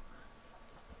now,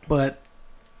 but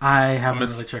I haven't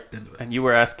really checked into it. And you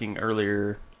were asking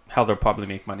earlier how they'll probably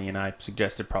make money, and I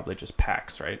suggested probably just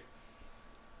packs, right?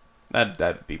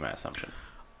 That'd be my assumption.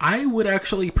 I would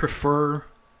actually prefer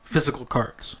physical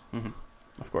cards.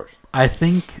 Of course. I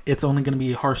think it's only going to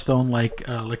be Hearthstone-like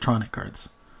electronic cards.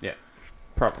 Yeah,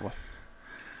 probably.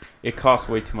 It costs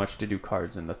way too much to do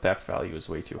cards, and the theft value is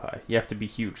way too high. You have to be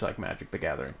huge like Magic the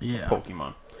Gathering. Yeah.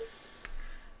 Pokemon.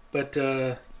 But,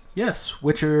 yes,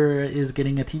 Witcher is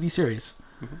getting a TV series.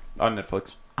 On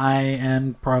Netflix. I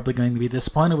am probably going to be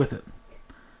disappointed with it.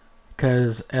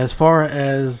 Because as far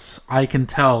as I can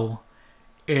tell,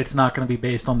 it's not going to be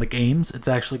based on the games. It's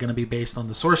actually going to be based on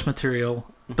the source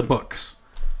material, the books.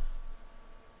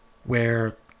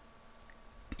 Where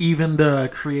even the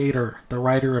creator, the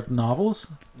writer of novels,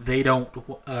 they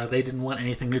didn't want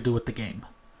anything to do with the game.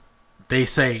 They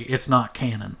say it's not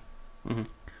canon.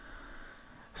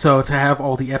 So to have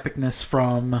all the epicness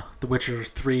from The Witcher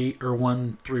 3 or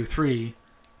 1 through 3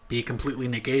 be completely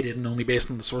negated and only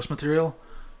based on the source material,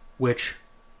 which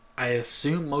I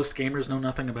assume most gamers know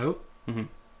nothing about. Mm-hmm.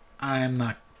 I'm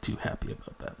not too happy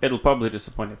about that. It'll probably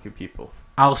disappoint a few people.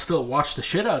 I'll still watch the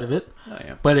shit out of it. Oh,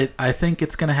 yeah. But I think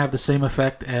it's going to have the same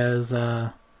effect as,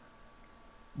 the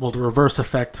reverse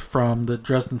effect from the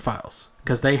Dresden Files.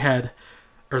 Because they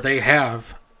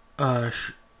have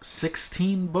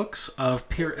 16 books of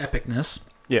pure epicness.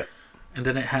 Yeah. And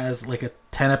then it has like a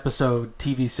 10-episode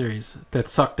TV series that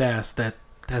sucked ass that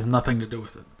has nothing to do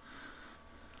with it.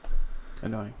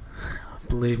 Annoying.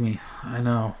 Believe me, I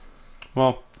know.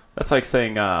 Well, that's like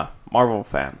saying Marvel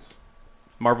fans.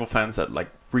 Marvel fans that like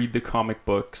read the comic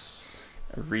books,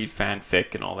 read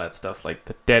fanfic and all that stuff, like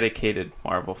the dedicated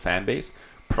Marvel fan base,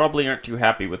 probably aren't too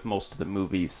happy with most of the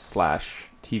movies /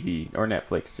 TV or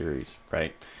Netflix series,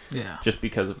 right? Yeah. Just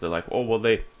because of the like, oh, well,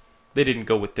 they didn't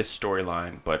go with this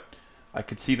storyline, but I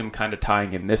could see them kind of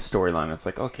tying in this storyline. It's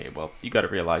like, okay, well, you got to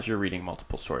realize you're reading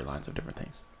multiple storylines of different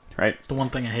things, right? The one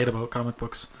thing I hate about comic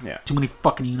books. Yeah. Too many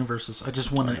fucking universes. I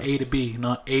just want an A to B,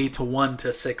 not A to 1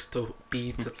 to 6 to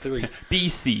B to 3.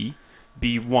 BC,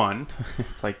 B1.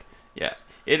 It's like, yeah,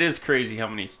 it is crazy how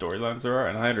many storylines there are,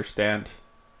 and I understand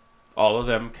all of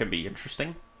them can be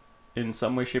interesting in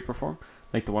some way, shape, or form.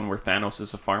 Like the one where Thanos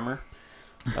is a farmer.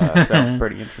 Sounds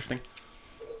pretty interesting.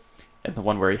 And the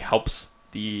one where he helps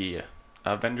the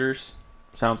Avengers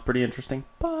sounds pretty interesting.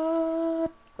 But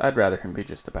I'd rather him be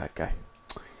just a bad guy.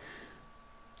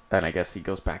 And I guess he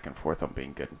goes back and forth on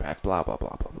being good and bad. Blah, blah,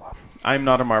 blah, blah, blah. I'm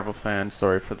not a Marvel fan.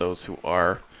 Sorry for those who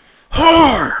are.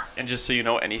 And just so you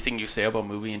know, anything you say about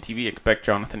movie and TV, expect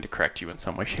Jonathan to correct you in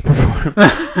some way, shape, or form.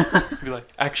 Be like,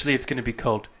 actually, it's going to be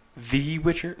called The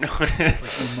Witcher? No.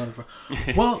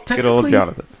 Well, Good technically, old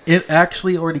Jonathan. it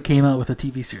actually already came out with a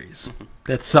TV series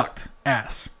that sucked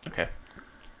ass. Okay.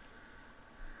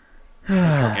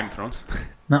 It's called Game of Thrones.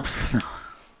 No.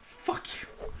 Fuck you.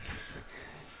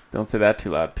 Don't say that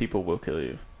too loud. People will kill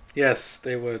you. Yes,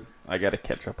 they would. I got to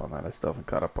catch up on that. I still haven't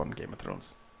caught up on Game of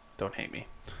Thrones. Don't hate me.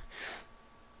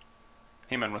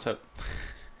 Hey, man, what's up?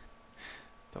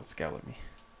 Don't scowl at me.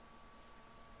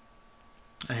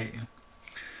 I hate you.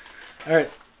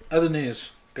 Alright, other news.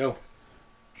 Go.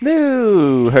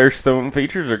 New Hearthstone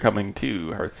features are coming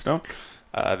to Hearthstone.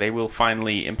 They will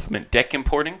finally implement deck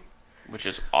importing, which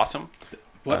is awesome.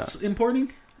 What's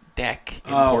importing? Deck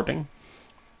importing.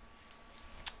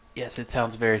 Yes, it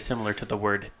sounds very similar to the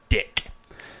word dick.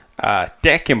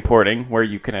 Deck importing, where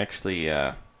you can actually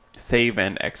save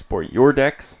and export your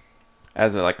decks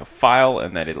as like a file,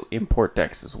 and then it'll import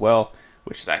decks as well,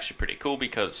 which is actually pretty cool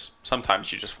because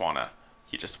sometimes you just want a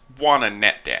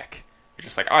net deck. You're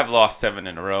just like, I've lost 7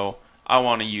 in a row. I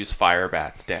want to use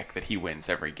Firebat's deck that he wins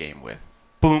every game with.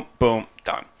 Boom, boom,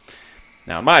 done.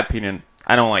 Now, in my opinion,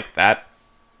 I don't like that.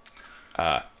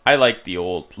 I like the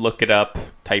old look it up,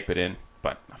 type it in.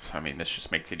 But, I mean, this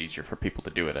just makes it easier for people to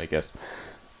do it, I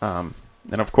guess. And,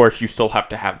 of course, you still have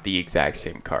to have the exact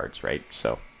same cards, right?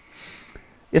 So,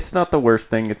 it's not the worst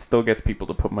thing. It still gets people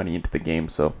to put money into the game,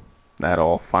 so that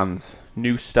all funds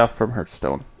new stuff from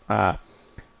Hearthstone.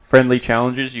 Friendly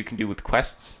challenges you can do with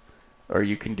quests, or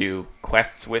you can do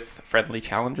quests with friendly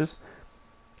challenges.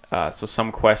 So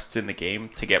some quests in the game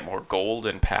to get more gold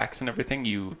and packs and everything,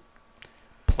 you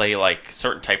play like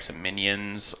certain types of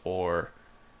minions, or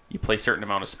you play certain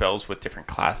amount of spells with different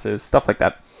classes, stuff like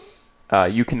that.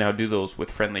 You can now do those with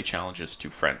friendly challenges to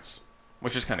friends,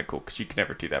 which is kind of cool because you could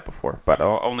never do that before, but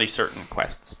only certain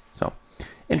quests. So,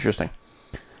 interesting.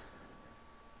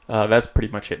 That's pretty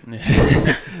much it.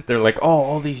 They're like, oh,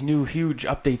 all these new huge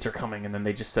updates are coming, and then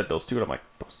they just said those two, and I'm like,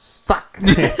 those suck.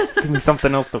 Give me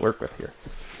something else to work with here.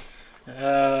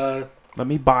 Let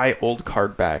me buy old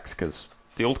card backs, because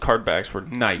the old card backs were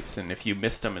nice, and if you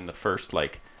missed them in the first,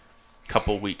 like,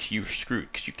 couple weeks, you're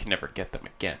screwed, because you can never get them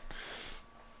again.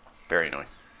 Very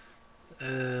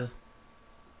annoying.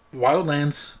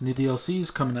 Wildlands, new DLC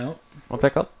is coming out. What's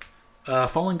that called?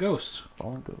 Fallen Ghosts.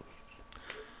 Fallen Ghosts.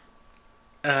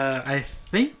 I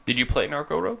think... Did you play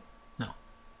Narco Road? No.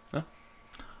 No?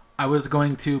 I was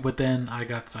going to, but then I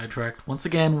got sidetracked once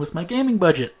again with my gaming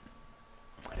budget.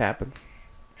 It happens.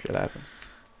 Shit happens.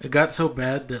 It got so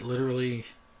bad that literally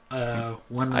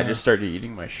when I just started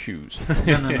eating my shoes.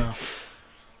 No.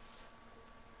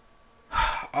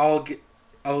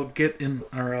 I'll get in,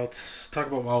 or I'll talk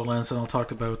about Wildlands, and I'll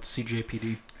talk about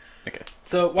CJPD. Okay.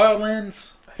 So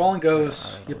Wildlands, Fallen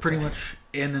Ghosts, you're pretty much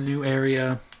in a new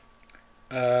area.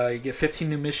 You get 15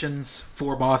 new missions,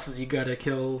 4 bosses you gotta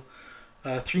kill,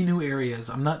 3 new areas.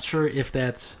 I'm not sure if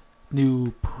that's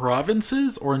new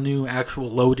provinces or new actual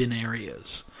load-in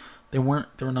areas. They were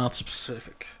not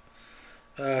specific.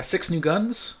 6 new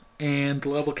guns, and the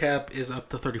level cap is up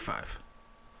to 35.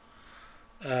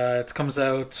 It comes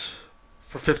out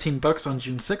for $15 on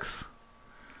June 6th.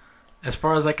 As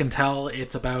far as I can tell,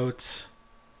 it's about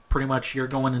pretty much you're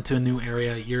going into a new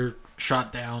area, you're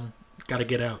shot down, gotta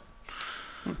get out.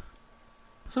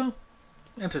 So,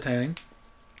 entertaining.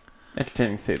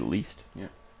 Entertaining to say the least. Yeah.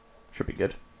 Should be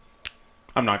good.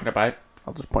 I'm not going to buy it.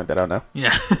 I'll just point that out now.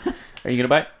 Yeah. Are you going to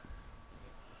buy it?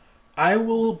 I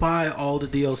will buy all the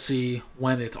DLC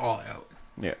when it's all out.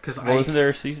 Yeah. Isn't there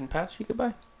a season pass you could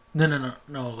buy? No.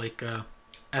 Like,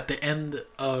 at the end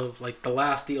of, like, the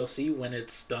last DLC, when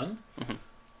it's done,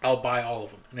 I'll buy all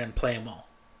of them and then play them all.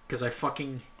 Because I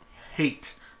fucking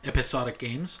hate episodic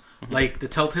games. Like, the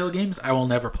Telltale games, I will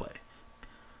never play.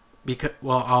 Because,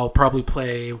 well, I'll probably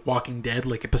play Walking Dead,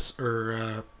 like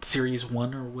Series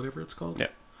 1 or whatever it's called. Yeah.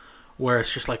 Where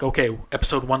it's just like, okay,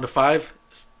 episode 1 to 5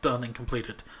 is done and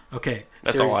completed. Okay.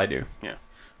 That's all I do, yeah.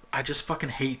 I just fucking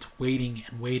hate waiting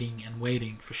and waiting and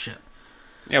waiting for shit.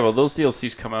 Yeah, well, those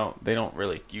DLCs come out, they don't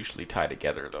really usually tie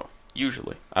together, though.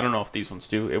 Usually. I don't know if these ones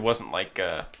do. It wasn't like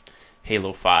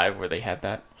Halo 5 where they had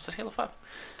that. Was it Halo 5?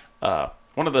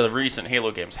 One of the recent Halo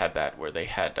games had that where they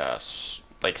had,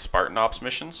 like, Spartan Ops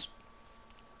missions.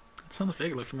 It sounds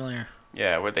vaguely familiar.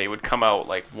 Yeah, where they would come out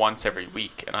like once every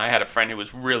week, and I had a friend who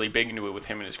was really big into it with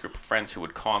him and his group of friends who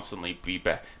would constantly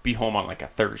be home on like a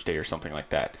Thursday or something like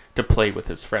that to play with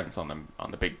his friends on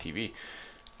the big TV,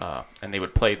 and they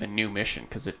would play the new mission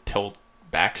because it told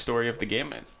backstory of the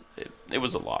game. It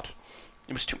was a lot.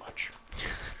 It was too much.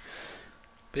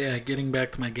 But yeah, getting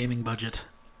back to my gaming budget.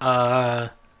 My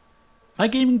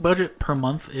gaming budget per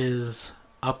month is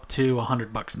up to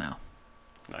 $100 now.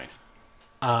 Nice.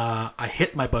 I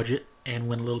hit my budget and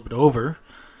went a little bit over.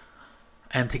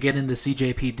 And to get into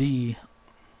CJPD,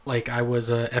 like I was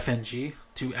a FNG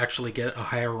to actually get a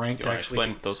higher rank. Do you want to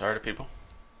explain what those are to people?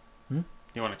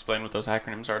 You want to explain what those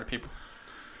acronyms are to people?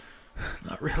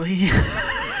 Not really.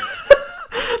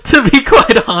 To be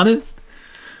quite honest.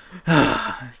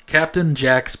 Captain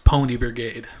Jack's Pony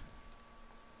Brigade.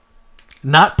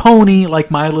 Not pony like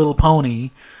My Little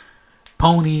Pony.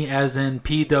 Pony as in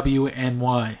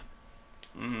PWNY.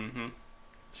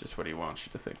 It's just what he wants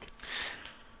you to think.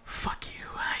 Fuck you.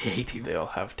 I hate you. They all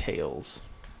have tails.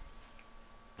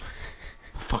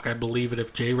 Fuck, I believe it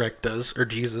if J-Rec does. Or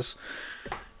Jesus.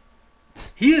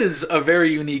 He is a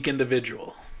very unique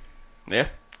individual. Yeah.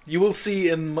 You will see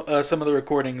in some of the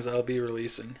recordings I'll be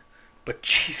releasing. But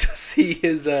Jesus, he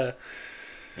is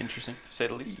interesting, to say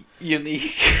the least.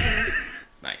 Unique.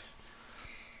 Nice.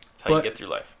 That's how you get through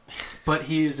life. But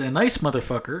he's a nice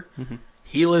motherfucker.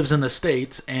 He lives in the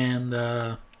States,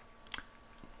 and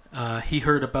he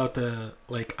heard about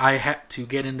I had to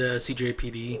get into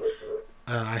CJPD.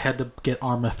 I had to get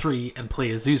Arma 3 and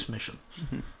play a Zeus mission,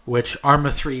 which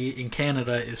Arma 3 in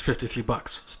Canada is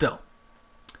 $53 still.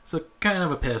 So kind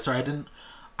of a piss. Or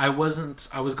I was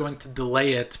going to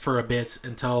delay it for a bit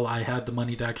until I had the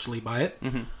money to actually buy it.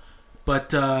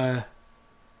 But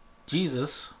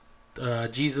Jesusaurus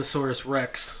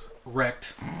Rex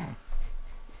wrecked.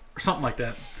 Or something like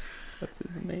that. That's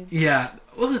his name. Yeah.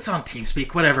 Well, it's on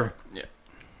TeamSpeak. Whatever. Yeah.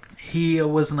 He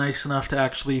was nice enough to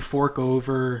actually fork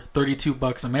over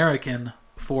 $32 American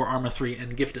for Arma 3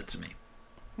 and gift it to me.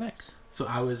 Nice. So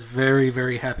I was very,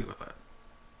 very happy with that.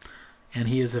 And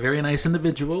he is a very nice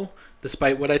individual.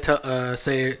 Despite what I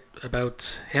say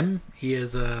about him, he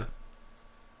is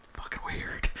fucking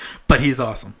weird. But he's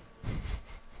awesome.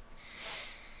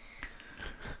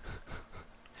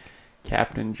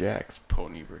 Captain Jack's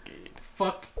Pony Brigade.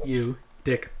 Fuck you,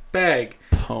 dick bag.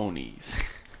 Ponies.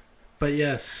 But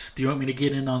yes, do you want me to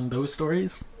get in on those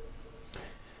stories?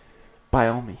 By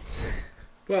all means.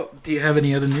 Well, do you have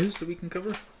any other news that we can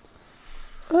cover?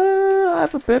 I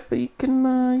have a bit, but you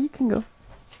can go.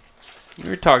 We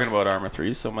were talking about Arma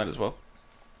 3, so might as well.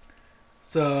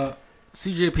 So,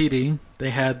 CJPD, they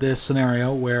had this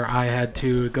scenario where I had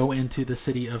to go into the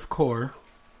city of Core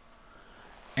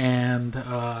and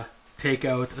take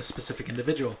out a specific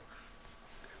individual.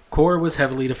 Core was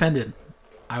heavily defended.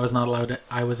 I was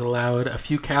allowed a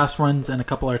few cast runs and a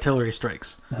couple artillery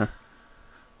strikes.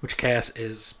 Which cast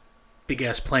is big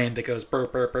ass plane that goes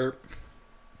burp burp burp.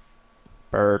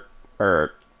 Burp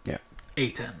burp. Yeah.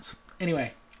 A-10s.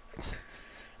 Anyway,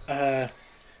 to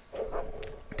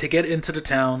get into the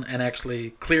town and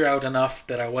actually clear out enough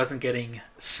that I wasn't getting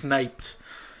sniped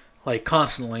like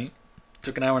constantly,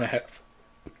 took an hour and a half.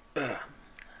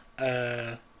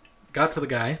 Got to the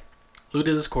guy,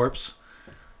 looted his corpse,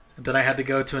 and then I had to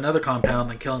go to another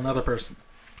compound and kill another person.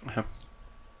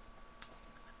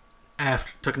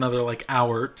 Took another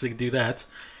hour to do that.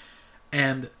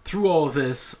 And through all of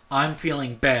this, I'm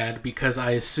feeling bad because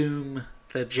I assume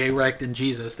that J-Rect and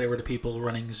Jesus, they were the people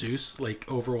running Zeus, like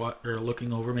Overwatch, or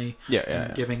looking over me,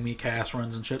 giving me cast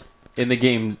runs and shit. In the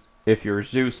game, if you're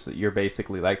Zeus, you're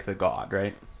basically like the god,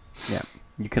 right? Yeah.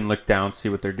 You can look down, see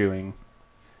what they're doing,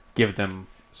 give them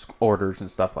orders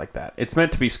and stuff like that. It's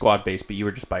meant to be squad based, but you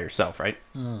were just by yourself, right?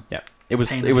 Yeah. It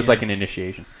was like an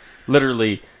initiation.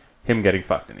 Literally him getting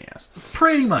fucked in the ass.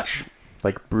 Pretty much.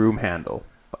 Like broom handle.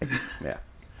 Like, yeah.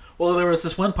 Well, there was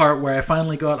this one part where I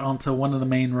finally got onto one of the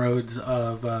main roads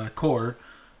of Core,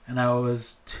 and I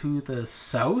was to the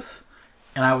south,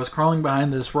 and I was crawling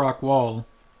behind this rock wall,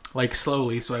 like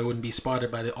slowly, so I wouldn't be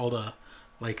spotted by all the,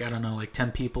 like, I don't know, like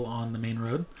 10 people on the main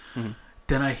road. Mm-hmm.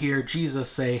 Then I hear Jesus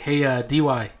say, "Hey,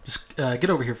 DY, just get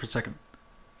over here for a second."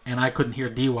 And I couldn't hear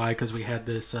DY because we had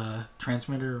this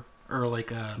transmitter, or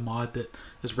like a mod,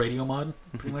 this radio mod,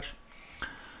 pretty much.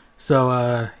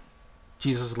 So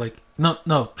Jesus is like,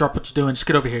 no, drop what you're doing. Just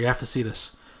get over here. You have to see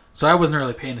this. So I wasn't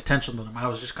really paying attention to them. I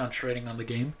was just concentrating on the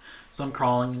game. So I'm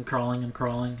crawling and crawling and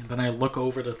crawling. And then I look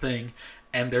over the thing,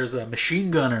 and there's a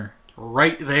machine gunner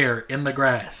right there in the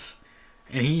grass.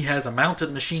 And he has a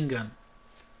mounted machine gun.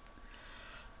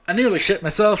 I nearly shit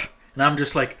myself. And I'm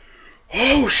just like,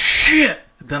 oh, shit.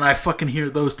 Then I fucking hear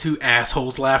those two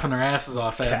assholes laughing their asses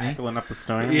off at me. Cackling up a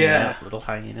storm. Yeah. Little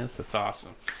hyenas. That's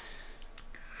awesome.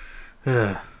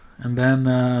 And then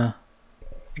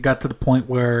it got to the point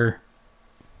where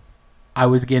I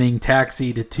was getting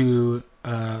taxied to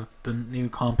the new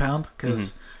compound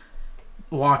because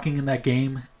walking in that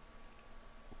game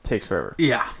takes forever.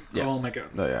 Yeah. Oh my god.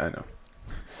 Oh yeah, I know.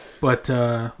 But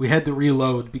we had to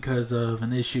reload because of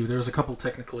an issue. There was a couple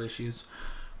technical issues,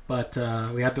 but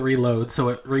we had to reload, so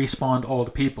it respawned all the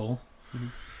people.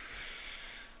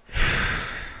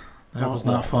 That was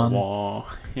not fun.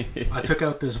 I took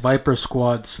out this Viper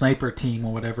Squad sniper team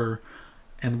or whatever,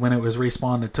 and when it was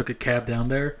respawned, I took a cab down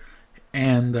there,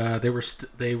 and they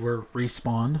were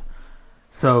respawned.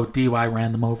 So DY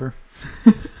ran them over,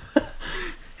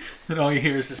 and all you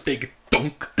hear is this big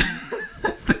dunk.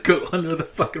 That's the go under the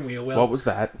fucking wheel well. What was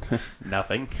that?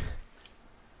 Nothing.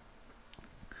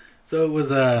 So it was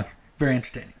very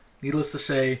entertaining. Needless to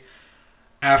say,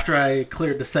 after I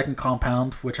cleared the second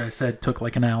compound, which I said took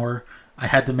like an hour, I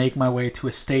had to make my way to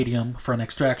a stadium for an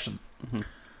extraction.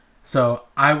 So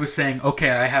I was saying, okay,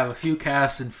 I have a few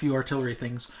casts and few artillery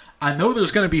things. I know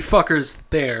there's going to be fuckers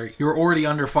there. You're already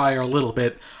under fire a little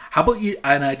bit. How about you?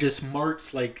 And I just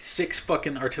marked like 6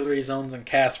 fucking artillery zones and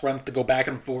cast runs to go back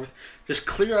and forth. Just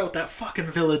clear out that fucking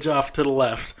village off to the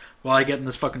left while I get in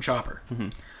this fucking chopper.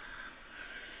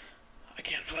 I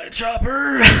can't fly a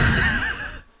chopper. Is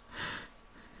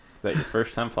that your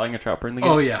first time flying a chopper in the game?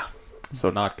 Oh, yeah. So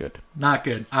not good. Not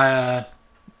good. I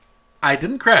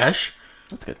didn't crash.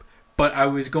 That's good. But I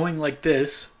was going like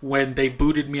this when they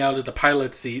booted me out of the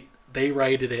pilot seat. They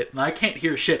righted it. And I can't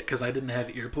hear shit because I didn't have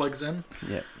earplugs in.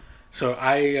 Yeah. So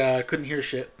I couldn't hear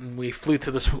shit. And we flew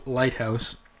to this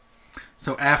lighthouse.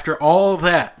 So after all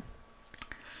that,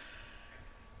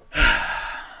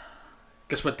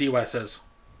 guess what DY says?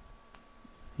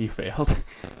 You failed.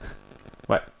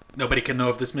 What? Nobody can know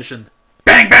of this mission.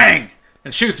 Bang, bang!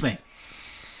 And shoots me.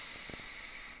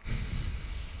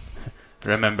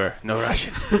 Remember, no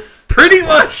Russian. Pretty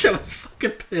much. I was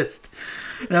fucking pissed.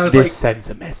 And I was this sends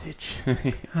a message.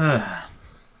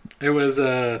 It was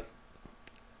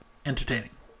entertaining.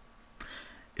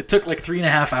 It took like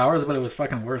 3.5 hours, but it was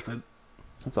fucking worth it.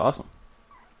 That's awesome.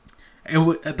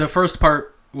 The first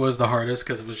part was the hardest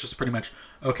because it was just pretty much,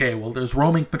 okay, well, there's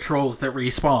roaming patrols that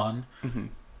respawn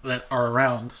that are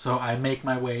around, so I make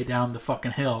my way down the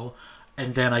fucking hill,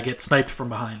 and then I get sniped from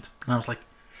behind. And I was like,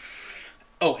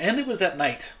 oh, and it was at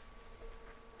night.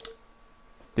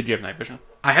 Did you have night vision?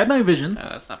 I had night vision. No,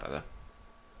 that's not bad though.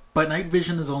 But night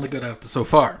vision is only good out so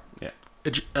far.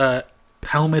 Yeah.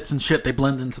 Helmets and shit, they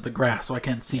blend into the grass, so I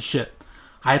can't see shit.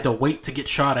 I had to wait to get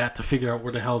shot at to figure out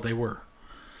where the hell they were.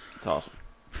 That's awesome.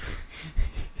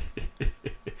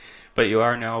 But you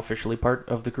are now officially part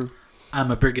of the crew?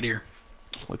 I'm a brigadier.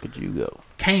 Look at you go.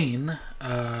 Kane,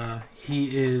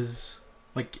 he is...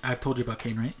 Like, I've told you about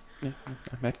Kane, right? Yeah,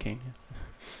 I met Kane. Yeah.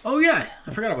 Oh, yeah.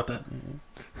 I forgot about that.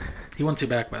 He wants you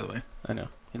back, by the way. I know.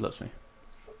 He loves me.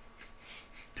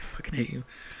 I fucking hate you.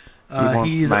 He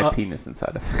wants my penis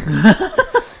inside of him.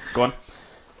 Go on.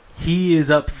 He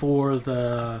is up for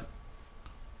the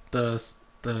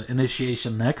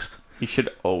initiation next. He should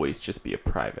always just be a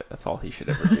private. That's all he should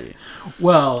ever be.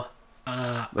 Well,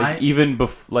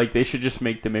 they should just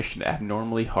make the mission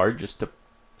abnormally hard just to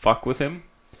fuck with him,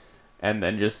 and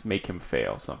then just make him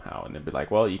fail somehow, and then be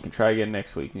like, "Well, you can try again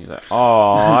next week." And he's like,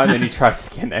 "Oh," and then he tries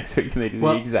again next week, and they do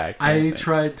the exact same thing. I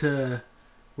tried to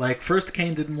Like, first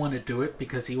Kane didn't want to do it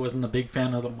because he wasn't a big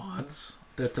fan of the mods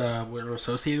that were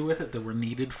associated with it, that were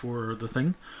needed for the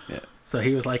thing. Yeah. So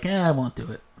he was like, I won't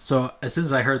do it. So as soon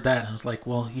as I heard that, I was like,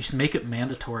 well, you should make it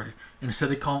mandatory. And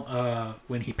instead of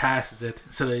when he passes it,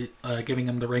 instead of giving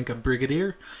him the rank of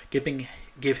Brigadier, give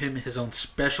him his own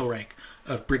special rank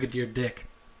of Brigadier Dick.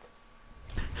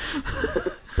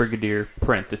 Brigadier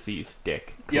parentheses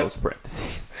Dick close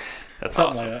parentheses. That's Something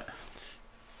awesome. like that.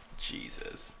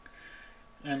 Jesus.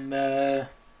 And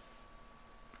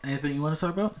anything you want to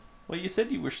talk about? Well, you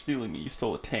said you were stealing. You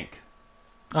stole a tank.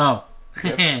 Oh.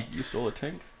 You stole a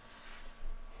tank?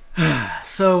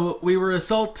 So we were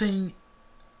assaulting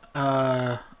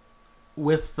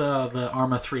with the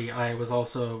Arma 3. I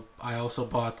also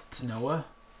bought Tanoa.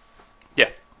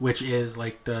 Yeah. Which is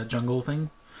like the jungle thing.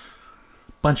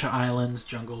 Bunch of islands,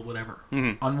 jungle, whatever.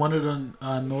 Mm-hmm. On one of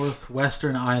the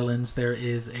northwestern islands, there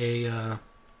is a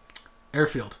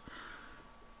airfield.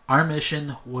 Our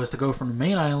mission was to go from the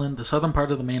main island, the southern part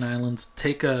of the main island,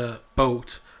 take a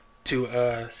boat to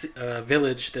a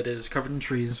village that is covered in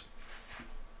trees,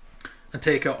 and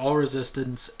take out all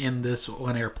resistance in this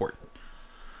one airport.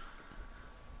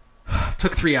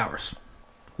 Took 3 hours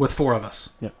with 4 of us.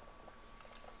 Yep.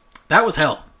 That was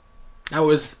hell. That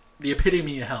was the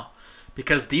epitome of hell.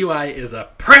 Because DUI is a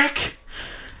prick,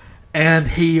 and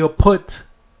he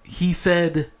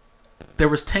said there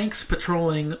was tanks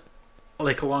patrolling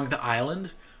like along the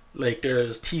island. Like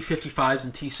there's T-55s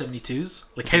and T-72s,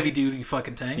 like heavy duty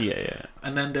fucking tanks. Yeah.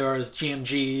 And then there's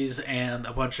GMGs and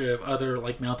a bunch of other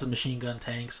like mounted machine gun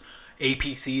tanks,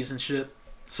 APCs and shit.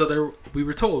 So we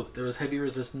were told there was heavy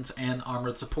resistance and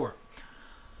armored support.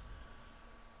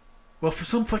 Well, for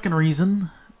some fucking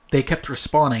reason, they kept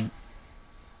respawning.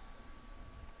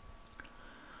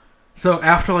 So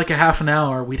after like a half an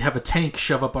hour, we'd have a tank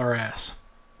shove up our ass.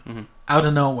 Mm-hmm. Out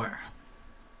of nowhere.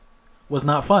 Was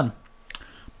not fun.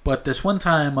 But this one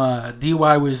time,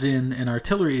 DY was in an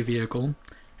artillery vehicle,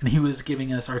 and he was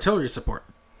giving us artillery support.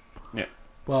 Yeah.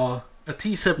 Well, a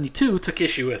T-72 took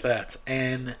issue with that,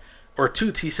 or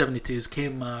 2 T-72s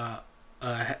came,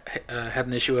 had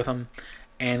an issue with him,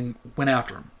 and went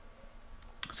after him.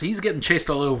 So he's getting chased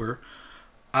all over.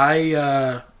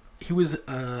 He was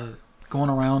going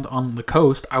around on the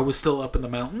coast. I was still up in the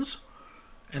mountains,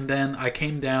 and then I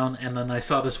came down, and then I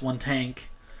saw this one tank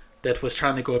that was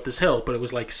trying to go up this hill, but it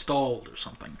was like stalled or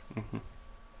something. Mm-hmm.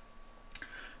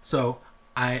 So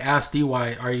I asked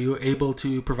DY, are you able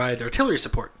to provide artillery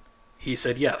support? He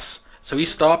said yes. So he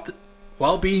stopped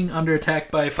while being under attack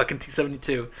by a fucking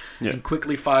T-72 and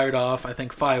quickly fired off, I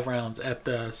think, 5 rounds at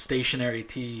the stationary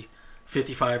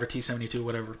T-55 or T-72,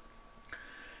 whatever.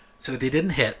 So they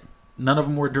didn't hit. None of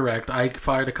them were direct. I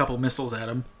fired a couple missiles at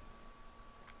him.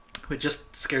 It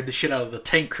just scared the shit out of the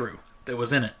tank crew that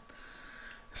was in it.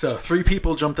 So 3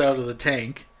 people jumped out of the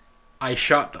tank. I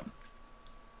shot them.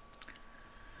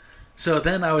 So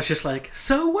then I was just like,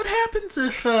 so what happens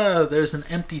if there's an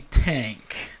empty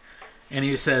tank? And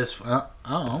he says, well, I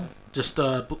don't know. Just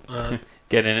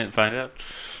get in it and find out.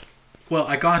 Well,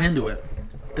 I got into it.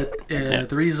 The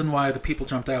reason why the people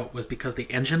jumped out was because the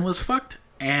engine was fucked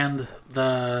and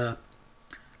the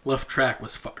left track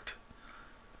was fucked.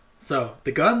 So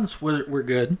the guns were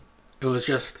good. It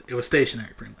was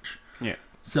stationary pretty much. Yeah.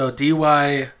 So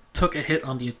DY took a hit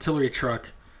on the artillery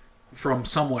truck from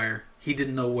somewhere, he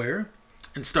didn't know where,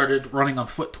 and started running on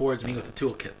foot towards me with a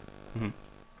toolkit.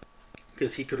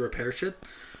 Because he could repair shit.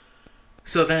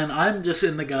 So then I'm just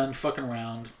in the gun fucking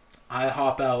around. I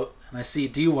hop out and I see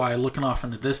DY looking off in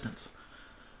the distance.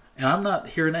 And I'm not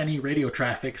hearing any radio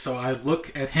traffic, so I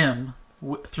look at him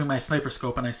through my sniper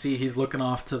scope and I see he's looking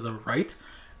off to the right.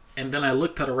 And then I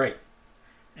look to the right.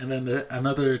 And then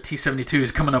another T-72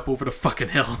 is coming up over the fucking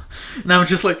hill. And I'm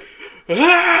just like,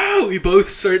 ah! We both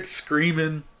start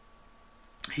screaming.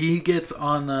 He gets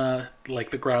on the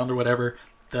ground or whatever.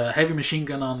 The heavy machine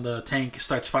gun on the tank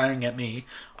starts firing at me.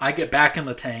 I get back in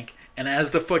the tank. And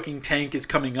as the fucking tank is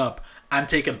coming up, I'm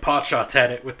taking pot shots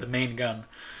at it with the main gun.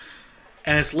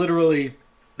 And it's literally,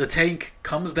 the tank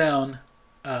comes down.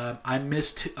 I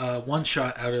missed 1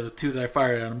 shot out of the 2 that I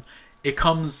fired at him. It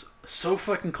comes so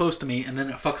fucking close to me, and then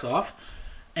it fucks off.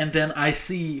 And then I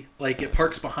see, it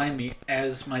parks behind me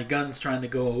as my gun's trying to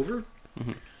go over.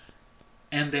 Mm-hmm.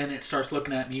 And then it starts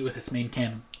looking at me with its main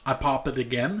cannon. I pop it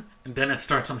again, and then it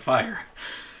starts on fire.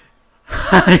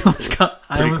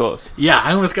 Pretty close. Yeah,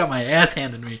 I almost got my ass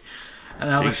handed to me. And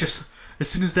I was just, as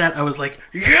soon as that, I was like,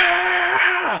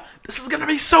 yeah! This is going to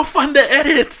be so fun to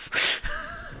edit!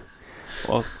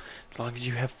 Well, as long as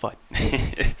you have fun.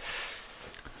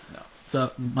 No.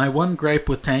 So, my one gripe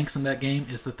with tanks in that game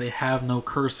is that they have no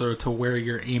cursor to where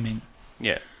you're aiming.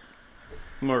 Yeah.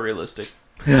 More realistic.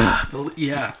 Yeah,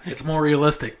 yeah, it's more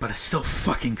realistic, but it still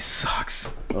fucking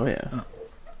sucks. Oh yeah.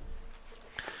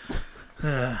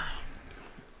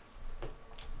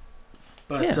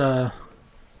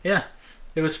 Yeah,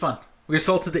 it was fun. We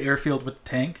assaulted the airfield with the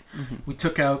tank. Mm-hmm. We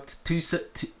took out two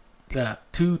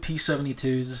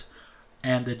T-72s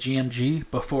and a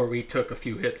GMG before we took a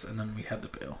few hits, and then we had the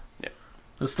bail. Yeah,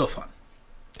 it was still fun.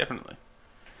 Definitely.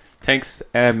 Tanks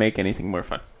make anything more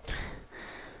fun.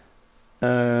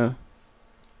 I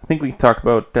think we can talk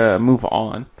about move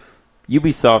on.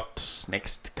 Ubisoft's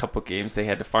next couple games, they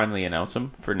had to finally announce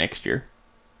them for next year.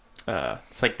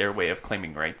 It's like their way of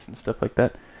claiming rights and stuff like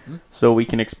that. Mm-hmm. So we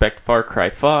can expect Far Cry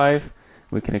 5,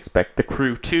 we can expect The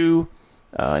Crew 2,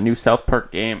 a new South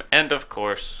Park game, and of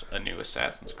course a new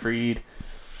Assassin's Creed.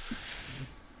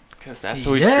 Because that's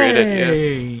always great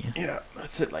at. Yeah,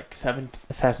 that's it, like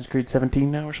Assassin's Creed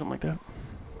 17 now or something like that.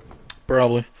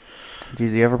 Probably.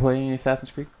 Did you ever play any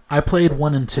Assassin's Creed? I played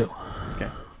 1 and 2. Okay.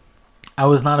 I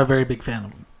was not a very big fan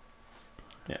of them.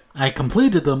 Yeah. I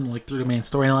completed them like through the main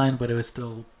storyline, but it was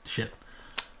still shit.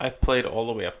 I played all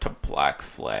the way up to Black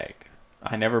Flag.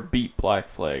 I never beat Black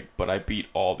Flag, but I beat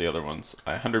all the other ones.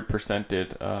 I 100%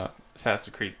 did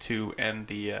Assassin's Creed 2 and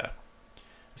the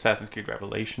Assassin's Creed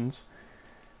Revelations.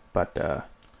 But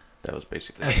that was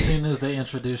basically... As soon as they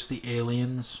introduced the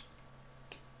aliens,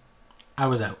 I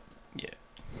was out. Yeah.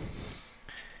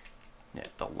 Yeah,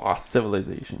 the Lost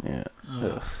Civilization, yeah.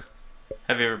 Ugh.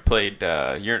 Have you ever played...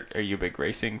 are you a big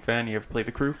racing fan? You ever play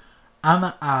The Crew? I'm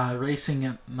not...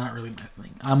 racing, not really my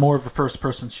thing. I'm more of a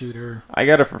first-person shooter. I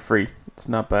got it for free. It's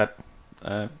not bad.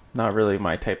 Not really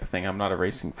my type of thing. I'm not a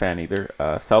racing fan either.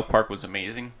 South Park was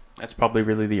amazing. That's probably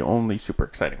really the only super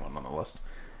exciting one on the list.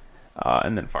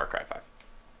 And then Far Cry 5.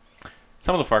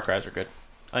 Some of the Far Cries are good.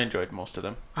 I enjoyed most of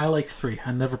them. I liked 3.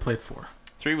 I never played 4.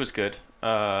 3 was good.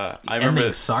 I remember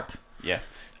it sucked. Yeah.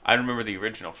 I remember the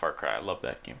original Far Cry. I love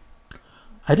that game.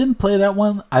 I didn't play that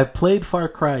one. I played Far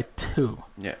Cry 2.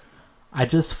 Yeah. I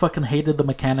just fucking hated the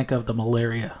mechanic of the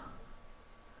malaria.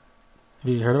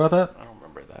 Have you heard about that? I don't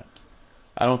remember that.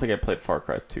 I don't think I played Far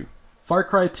Cry 2. Far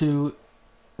Cry 2,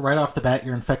 right off the bat,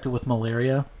 you're infected with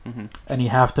malaria, mm-hmm. and you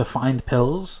have to find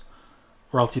pills,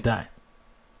 or else you die.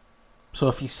 So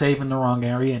if you save in the wrong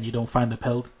area and you don't find the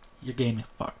pill, your game is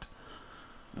fucked.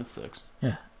 That sucks.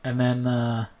 Yeah. And then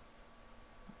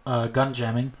gun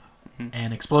jamming mm-hmm.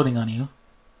 and exploding on you.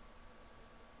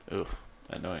 Oof,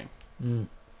 annoying. Mm.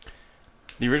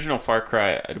 The original Far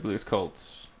Cry, I believe it's called,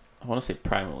 I want to say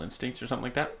Primal Instincts or something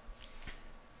like that.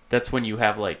 That's when you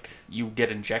have, like, you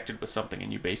get injected with something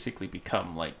and you basically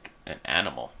become, like, an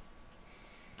animal.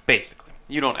 Basically.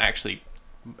 You don't actually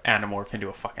anamorph into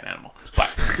a fucking animal.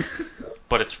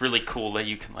 But it's really cool that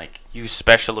you can, like, use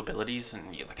special abilities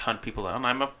and you, like, hunt people down.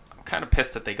 I'm kind of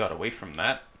pissed that they got away from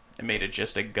that. It made it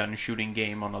just a gun shooting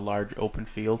game on a large open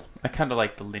field. I kind of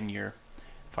like the linear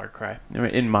Far Cry,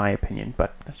 in my opinion,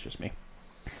 but that's just me.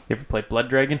 You ever played Blood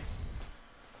Dragon?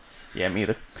 Yeah, me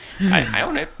either. I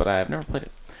own it, but I've never played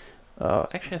it.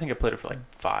 Actually, I think I played it for like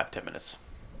 5-10 minutes.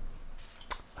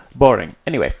 Boring.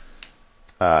 Anyway,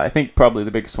 I think probably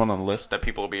the biggest one on the list that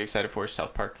people will be excited for is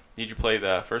South Park. Did you play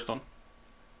the first one?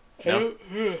 No?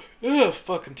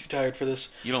 Fucking too tired for this.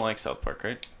 You don't like South Park,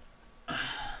 right?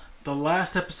 The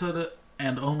last episode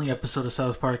and only episode of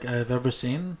South Park I've ever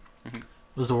seen mm-hmm.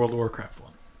 was the World of Warcraft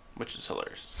one. Which is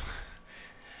hilarious.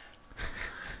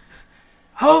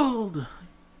 Hold!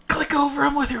 Click over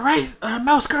him with your right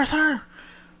mouse cursor.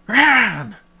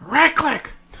 Right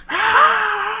click.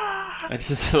 I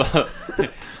just love...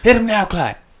 Hit him now,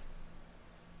 Clyde.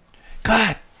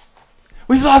 Clyde!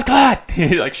 We've lost Clyde!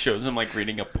 He like shows him like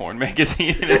reading a porn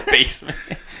magazine in his basement.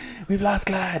 We've lost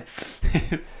Clyde.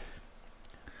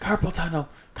 Carpal tunnel.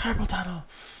 Carpal tunnel.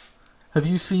 Have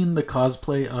you seen the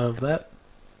cosplay of that?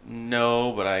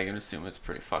 No, but I can assume it's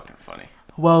pretty fucking funny.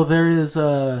 Well, there is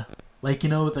like, you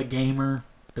know, the gamer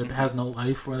that mm-hmm. has no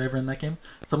life or whatever in that game.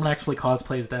 Someone actually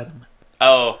cosplays that.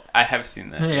 Oh, I have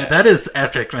seen that. Yeah, that is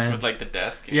epic, man. With like the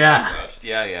desk. Yeah.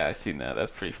 Yeah, I've seen that.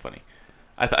 That's pretty funny.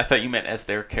 I thought you meant as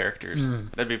their characters.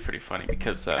 That'd be pretty funny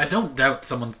because... I don't doubt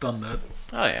someone's done that.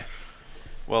 Oh, yeah.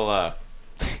 Well,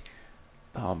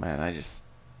 oh, man,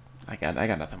 I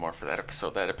got nothing more for that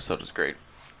episode. That episode was great.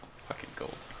 Fucking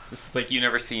gold. This is like, you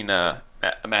never seen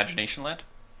Imagination Land?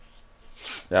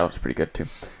 That was pretty good, too.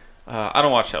 I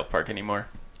don't watch South Park anymore.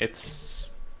 It's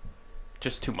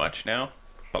just too much now.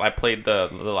 But I played the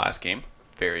last game.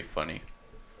 Very funny.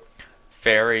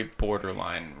 Very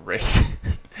borderline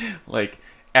racist. Like,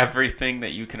 everything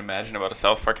that you can imagine about a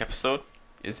South Park episode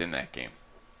is in that game.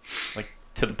 Like,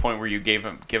 to the point where you give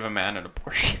a man an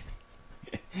abortion.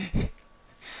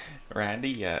 Randy,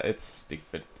 yeah, it's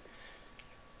stupid.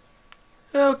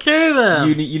 Okay then.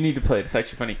 You need to play it. It's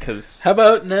actually funny because. How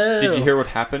about now? Did you hear what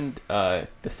happened? The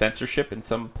censorship in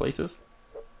some places.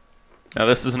 Now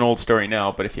this is an old story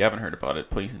now, but if you haven't heard about it,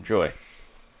 please enjoy.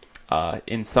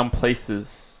 In some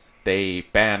places, they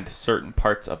banned certain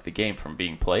parts of the game from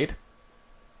being played,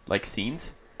 like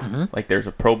scenes. Mm-hmm. Like there's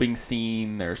a probing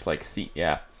scene. There's like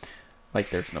like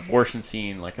there's an abortion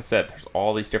scene. Like I said, there's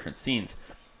all these different scenes.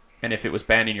 And if it was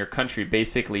banned in your country,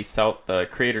 basically, the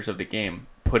creators of the game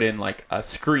put in like a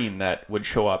screen that would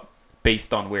show up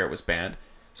based on where it was banned.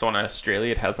 So in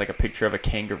Australia, it has like a picture of a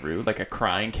kangaroo, like a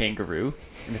crying kangaroo,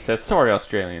 and it says, "Sorry,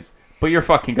 Australians, but your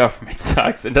fucking government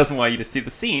sucks and doesn't want you to see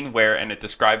the scene and it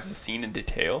describes the scene in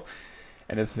detail."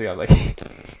 And it's got like,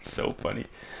 it's so funny.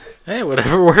 Hey,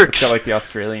 whatever works. It's got like the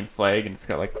Australian flag and it's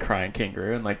got like crying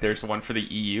kangaroo, and like there's one for the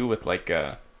EU with like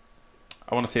I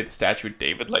want to say the statue of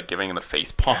David, like giving him the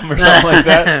face palm or something like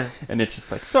that. And it's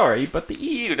just like, sorry, but the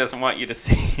EU doesn't want you to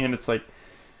see. And it's like,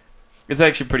 it's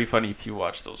actually pretty funny if you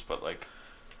watch those, but like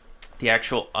the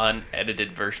actual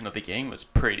unedited version of the game was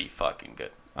pretty fucking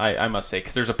good. I must say,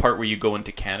 because there's a part where you go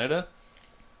into Canada.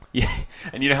 Yeah,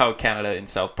 and you know how Canada in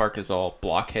South Park is all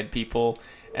blockhead people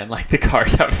and like the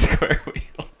cars have square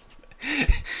wheels.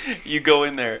 You go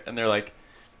in there and they're like,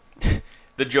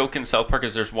 the joke in South Park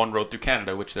is there's one road through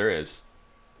Canada, which there is,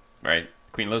 right?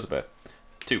 Queen Elizabeth,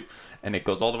 2, and it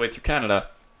goes all the way through Canada,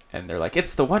 and they're like,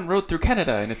 it's the one road through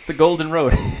Canada, and it's the Golden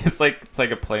Road. It's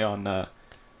like a play on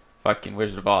fucking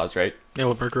Wizard of Oz, right?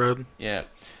 Yellow Brick Road. Yeah.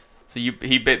 So you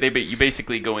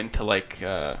basically go into like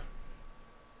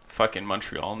fucking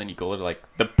Montreal, and then you go to like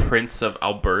the Prince of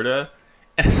Alberta,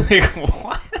 and it's like,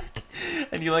 what?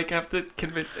 And you like have to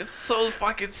convince. It's so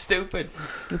fucking stupid.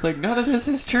 It's like, none of this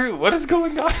is true. What is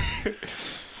going on here?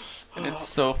 And it's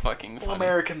so fucking funny. Well,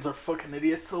 Americans are fucking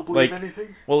idiots. They'll believe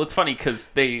anything. Well, it's funny because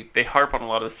they harp on a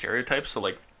lot of the stereotypes. So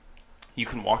like, you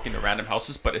can walk into random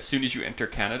houses, but as soon as you enter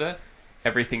Canada,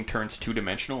 everything turns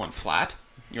 2-dimensional and flat.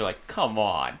 You're like, come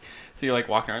on. So you're like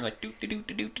walking around like doot doot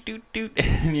doot doot doot doot,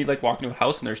 and you like walk into a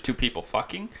house and there's 2 people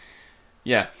fucking.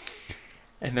 Yeah.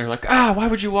 And they're like, why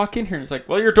would you walk in here? And it's like,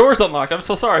 well, your door's unlocked. I'm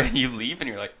so sorry. And you leave and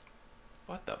you're like,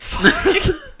 what the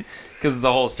fuck? Because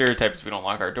the whole stereotype is we don't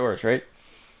lock our doors, right?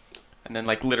 And then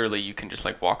like literally you can just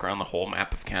like walk around the whole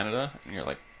map of Canada and you're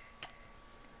like,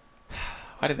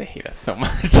 why do they hate us so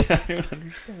much? I don't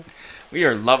understand. We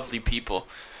are lovely people.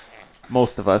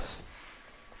 Most of us.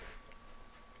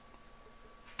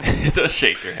 Just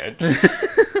shake your head.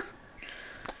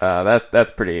 That's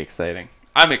pretty exciting.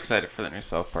 I'm excited for the new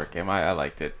South Park game. I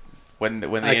liked it. When they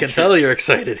I can tell you're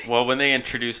excited. Well, when they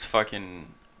introduced fucking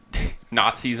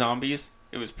Nazi zombies,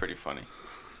 it was pretty funny.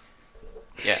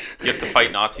 Yeah, you have to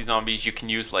fight Nazi zombies. You can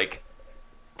use like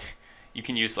you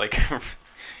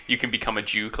can become a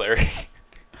Jew cleric.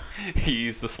 You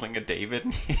use the Sling of David.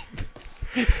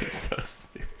 It's so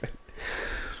stupid.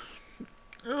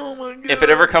 Oh my god. If it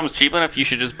ever comes cheap enough, you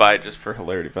should just buy it just for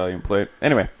hilarity value and play it.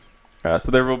 Anyway,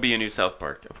 so there will be a new South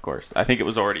Park, of course. I think it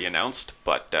was already announced,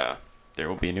 but there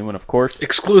will be a new one, of course.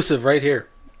 Exclusive right here.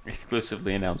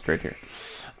 Exclusively announced right here.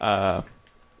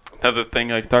 Another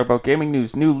thing I can talk about, gaming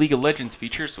news, new League of Legends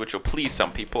features, which will please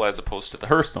some people as opposed to the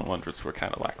Hearthstone ones, which were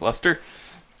kind of lackluster.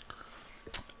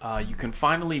 You can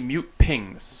finally mute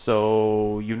pings.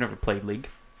 So you've never played League.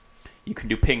 You can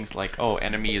do pings like, oh,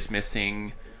 enemy is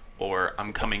missing, or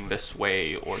I'm coming this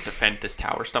way, or defend this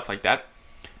tower, stuff like that.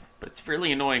 But it's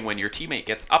really annoying when your teammate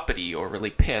gets uppity or really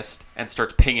pissed and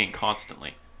starts pinging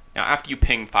constantly. Now, after you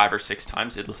ping 5 or 6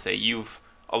 times, it'll say you've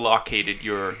allocated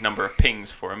your number of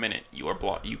pings for a minute.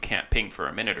 You can't ping for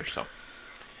a minute or so.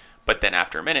 But then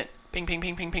after a minute, ping, ping,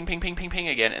 ping, ping, ping, ping, ping, ping, ping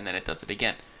again, and then it does it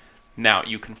again. Now,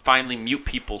 you can finally mute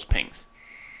people's pings.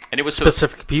 And it was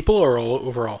specific people or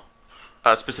overall?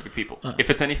 Specific people.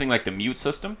 If it's anything like the mute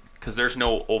system, because there's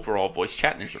no overall voice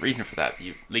chat, and there's a reason for that.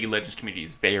 The League of Legends community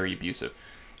is very abusive.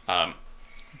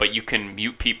 But you can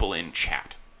mute people in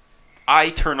chat. I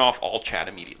turn off all chat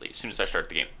immediately as soon as I start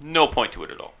the game. No point to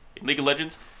it at all. In League of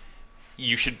Legends,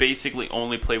 you should basically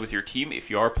only play with your team. If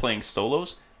you are playing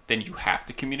solos, then you have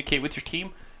to communicate with your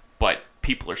team. But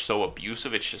people are so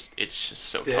abusive, it's just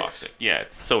so toxic. Yeah,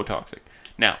 it's so toxic.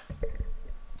 Now,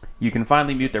 you can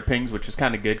finally mute their pings, which is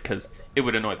kind of good because it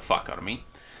would annoy the fuck out of me.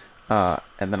 And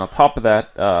then on top of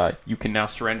that, you can now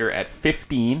surrender at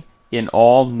 15 in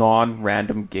all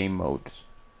non-random game modes.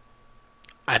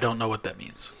 I don't know what that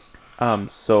means.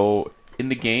 So in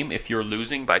the game, if you're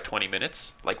losing by 20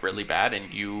 minutes, like really bad,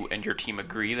 and you and your team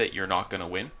agree that you're not going to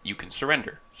win, you can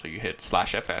surrender. So you hit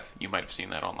 /FF. You might have seen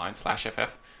that online,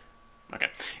 /FF. Okay.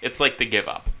 It's like the give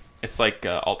up. It's like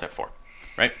Alt F4,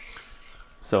 right?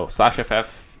 So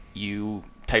 /FF you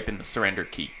type in the surrender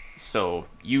key. So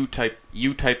you type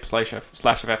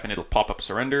 /F and it'll pop up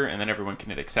surrender, and then everyone can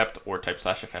hit accept or type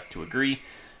 /FF to agree.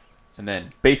 And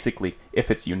then basically, if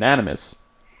it's unanimous,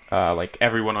 like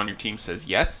everyone on your team says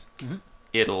yes,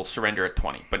 it'll surrender at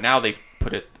 20. But now they've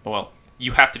put it, well,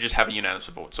 you have to just have a unanimous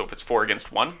vote. So if it's 4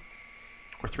 against 1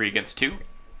 or 3 against 2,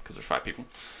 because there's 5 people,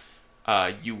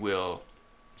 you will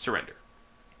surrender.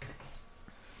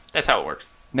 That's how it works.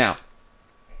 Now,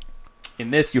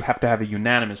 in this, you have to have a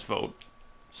unanimous vote.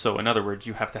 So in other words,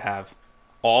 you have to have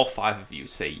all 5 of you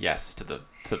say yes to the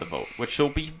vote, which will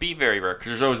be very rare because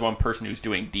there's always one person who's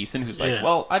doing decent who's like,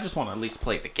 well, I just want to at least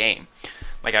play the game.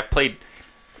 Like I've played,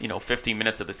 15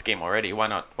 minutes of this game already. Why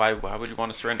not? Why would you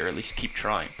want to surrender? At least keep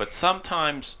trying. But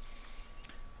sometimes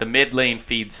the mid lane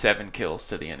feeds 7 kills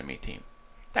to the enemy team.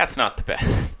 That's not the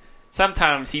best.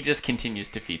 Sometimes he just continues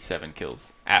to feed 7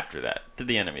 kills after that to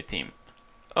the enemy team.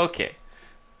 Okay.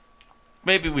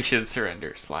 Maybe we should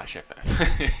surrender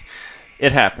 /FF.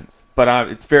 It happens. But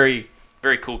it's very,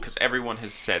 very cool because everyone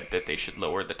has said that they should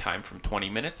lower the time from 20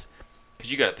 minutes.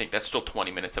 Because you got to think that's still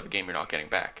 20 minutes of a game you're not getting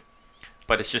back.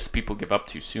 But it's just people give up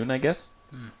too soon, I guess.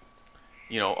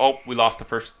 We lost the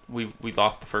first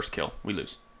kill. We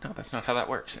lose. No, that's not how that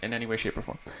works in any way, shape, or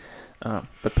form.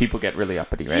 But people get really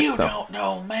uppity, right? You don't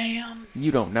know, man.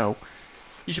 You don't know.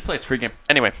 You should play. It's a free game.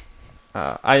 Anyway,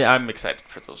 I'm excited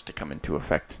for those to come into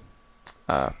effect.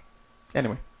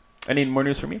 Anyway, any more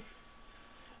news from you?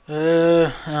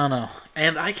 I don't know.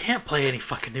 And I can't play any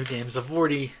fucking new games. I've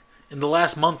already, in the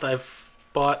last month, I've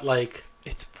bought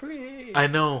It's free. I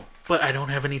know, but I don't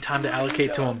have any time to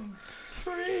allocate to them.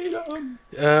 Freedom.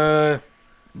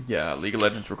 Yeah, League of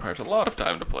Legends requires a lot of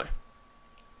time to play.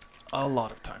 A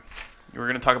lot of time. You were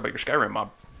going to talk about your Skyrim mod.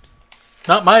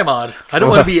 Not my mod. I don't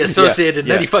want to be associated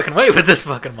in any fucking way with this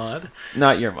fucking mod.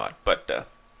 Not your mod, but...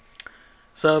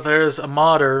 So there's a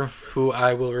modder who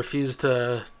I will refuse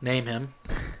to name him.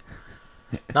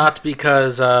 Not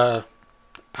because I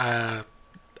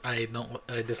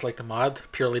dislike the mod,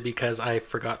 purely because I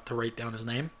forgot to write down his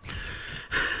name.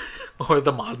 Or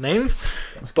the mod name.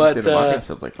 But the mod name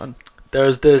sounds like fun.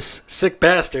 There's this sick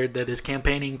bastard that is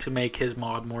campaigning to make his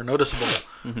mod more noticeable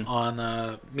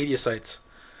on media sites.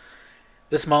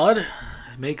 This mod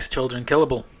makes children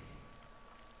killable.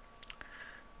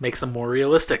 Makes them more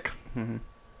realistic.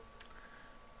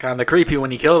 Kind of creepy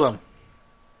when you kill them.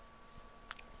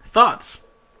 Thoughts?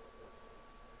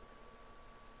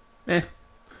 You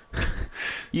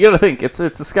gotta think, it's a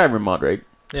Skyrim mod, right?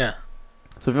 Yeah.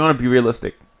 So if you want to be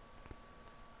realistic,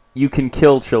 you can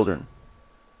kill children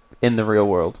in the real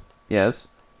world, yes,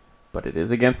 but it is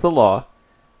against the law,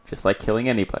 just like killing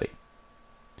anybody.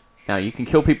 Now, you can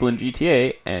kill people in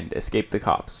GTA and escape the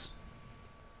cops.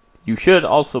 You should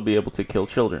also be able to kill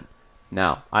children.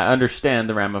 Now, I understand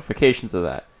the ramifications of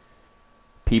that.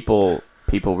 People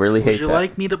really hate that. Would you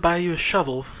like me to buy you a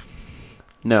shovel?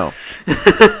 No.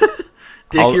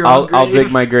 I'll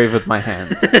dig my grave with my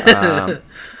hands.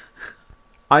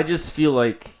 I just feel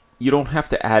like you don't have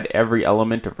to add every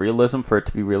element of realism for it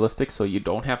to be realistic, so you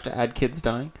don't have to add kids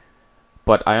dying.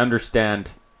 But I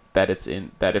understand that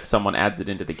that if someone adds it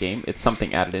into the game, it's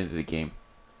something added into the game.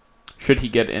 Should he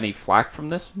get any flack from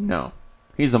this? No.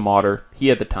 He's a modder. He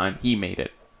had the time. He made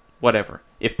it. Whatever.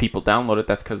 If people download it,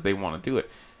 that's because they want to do it.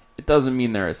 It doesn't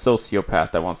mean they're a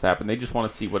sociopath that wants to happen. They just want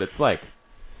to see what it's like.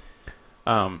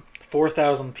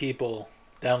 4,000 people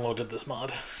downloaded this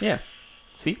mod. Yeah.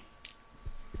 See?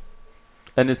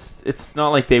 And it's not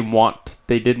like they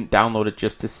didn't download it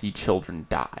just to see children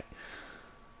die.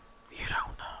 You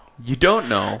don't know. You don't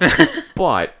know.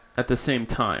 But at the same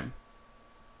time,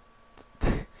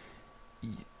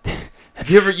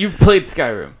 you've played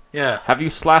Skyrim. Yeah. Have you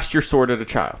slashed your sword at a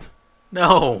child?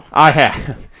 No. I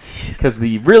have. Because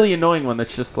the really annoying one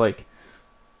that's just like,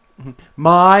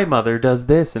 my mother does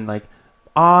this, and like,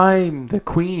 I'm the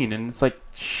queen, and it's like,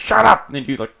 shut up! And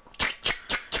you like,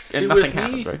 and nothing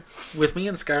happens, right? With me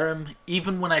in Skyrim,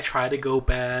 even when I try to go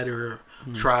bad or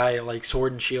try like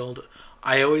Sword and Shield,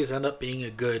 I always end up being a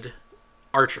good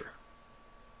archer.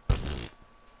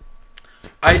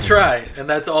 I try, and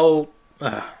that's all.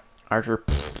 Archer.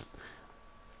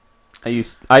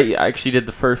 I actually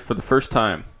did for the first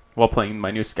time while playing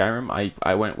my new Skyrim.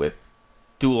 I went with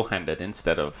dual-handed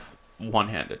instead of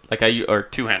one-handed, or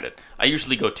two-handed. I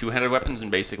usually go two-handed weapons in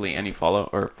basically any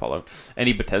Fallout,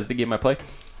 any Bethesda game I play,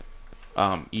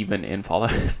 even in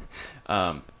Fallout.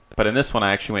 But in this one,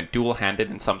 I actually went dual-handed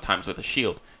and sometimes with a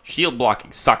shield. Shield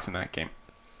blocking sucks in that game.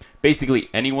 Basically,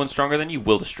 anyone stronger than you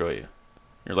will destroy you.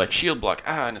 You're like, shield block,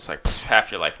 and it's like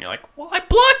half your life, and you're like, well, I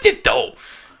blocked it though.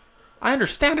 I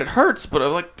understand it hurts, but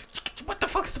I'm like, what the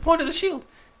fuck's the point of the shield?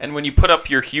 And when you put up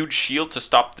your huge shield to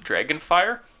stop the dragon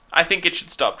fire, I think it should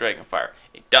stop dragon fire.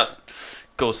 It doesn't. It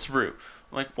goes through.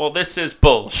 I'm like, well, this is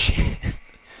bullshit.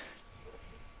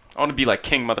 I want to be like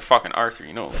King motherfucking Arthur,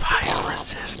 you know. Fire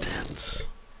resistance.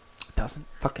 It doesn't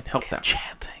fucking help that.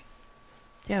 Enchanting.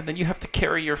 Yeah, then you have to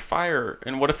carry your fire.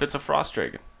 And what if it's a frost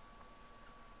dragon?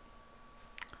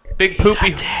 Big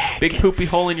poopy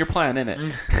hole in your plan,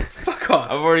 innit? Fuck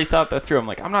off. I've already thought that through. I'm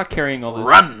like, I'm not carrying all this.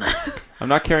 Run. I'm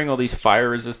not carrying all these fire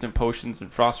resistant potions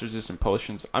and frost resistant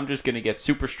potions. I'm just gonna get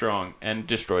super strong and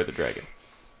destroy the dragon.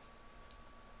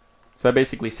 So I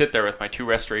basically sit there with my 2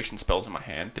 restoration spells in my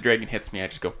hand. The dragon hits me, I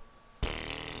just go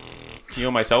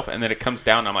heal myself, and then it comes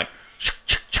down and I'm like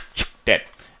dead.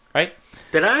 Right?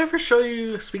 Did I ever show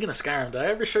you, speaking of Skyrim, did I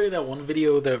ever show you that one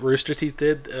video that Rooster Teeth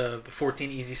did, the 14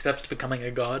 easy steps to becoming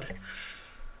a god?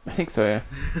 I think so, yeah.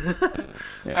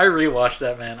 I rewatched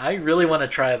that, man. I really want to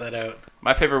try that out.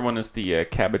 My favorite one is the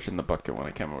cabbage in the bucket one.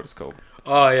 I can't remember what it's called.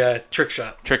 Oh, yeah. Trick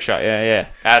shot. Trick shot, yeah.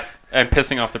 And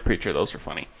pissing off the preacher. Those are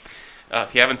funny.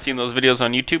 If you haven't seen those videos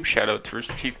on YouTube, shout out to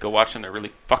Rooster Teeth. Go watch them. They're really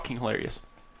fucking hilarious.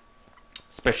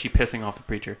 Especially pissing off the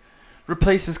preacher.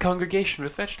 Replace his congregation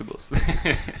with vegetables.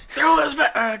 Throw his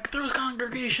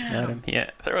congregation at him.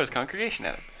 Yeah, throw his congregation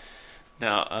at him.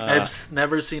 Now, I've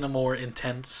never seen a more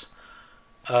intense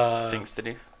things to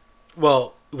do.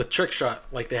 Well, with trick shot,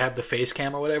 like they have the face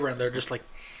cam or whatever, and they're just like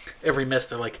every miss,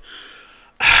 they're like,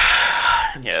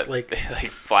 yeah, like they like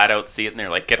flat out see it, and they're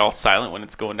like get all silent when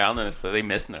it's going down, then they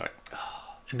miss, and they're like,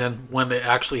 oh. And then when it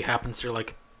actually happens, they're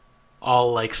like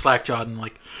all like slack jawed and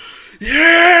like,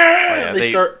 yeah, and they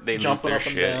start jumping up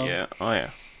and down. Yeah, oh yeah.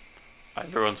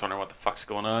 Everyone's wondering what the fuck's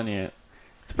going on. Yeah,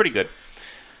 it's pretty good.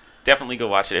 Definitely go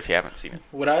watch it if you haven't seen it.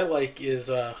 What I like is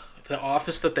the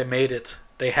office that they made it.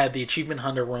 They had the achievement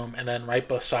hunter room, and then right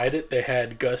beside it, they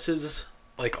had Gus's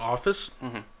like office.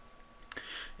 Mm-hmm.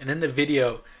 And in the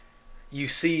video, you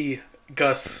see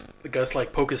Gus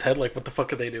like poke his head, like, what the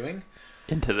fuck are they doing?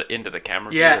 Into the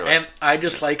camera. Yeah, and I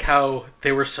just like how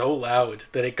they were so loud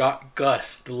that it got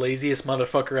Gus, the laziest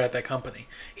motherfucker at that company.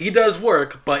 He does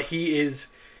work, but he is,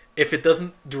 if it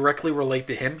doesn't directly relate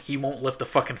to him, he won't lift a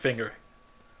fucking finger.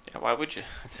 Yeah, why would you?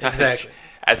 Exactly.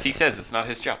 As he says, it's not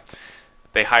his job.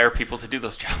 They hire people to do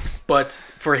those jobs. But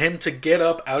for him to get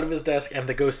up out of his desk and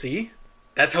to go see,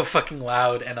 that's how fucking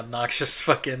loud and obnoxious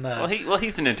fucking... Well,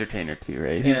 he's an entertainer too,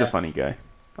 right? He's a funny guy.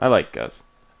 I like Gus.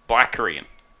 Black Korean.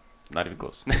 Not even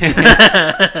close.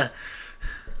 I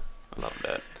love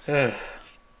that.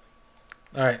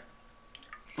 All right.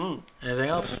 Anything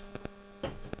else?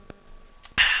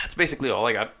 That's basically all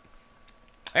I got.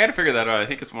 I got to figure that out. I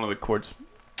think it's one of the cords.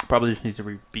 Probably just needs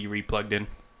to be replugged in.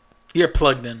 You're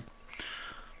plugged in.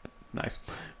 Nice.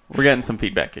 We're getting some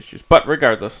feedback issues. But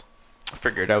regardless, I'll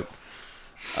figure it out.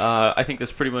 I think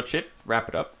that's pretty much it. Wrap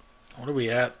it up. What are we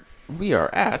at? We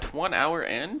are at 1 hour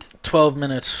and... 12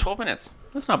 minutes. 12 minutes.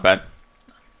 That's not bad.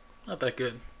 Not that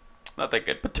good. Not that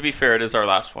good. But to be fair, it is our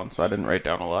last one, so I didn't write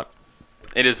down a lot.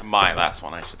 It is my last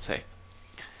one, I should say.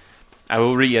 I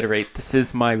will reiterate, this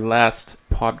is my last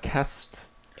podcast,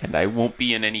 and I won't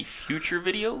be in any future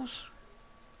videos.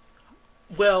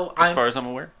 Well, as far as I'm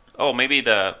aware. Oh, maybe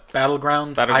the...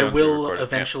 Battlegrounds I will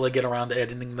eventually get around to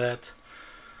editing that.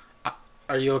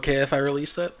 Are you okay if I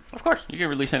release that? Of course. You can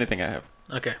release anything I have.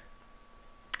 Okay.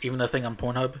 Even the thing on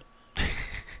Pornhub?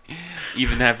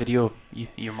 Even that video of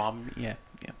your mom? Yeah.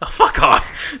 Oh, fuck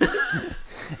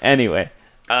off! Anyway,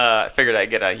 I figured I'd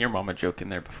get a your mama joke in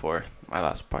there before my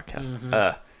last podcast.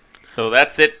 Mm-hmm. So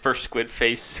that's it for Squid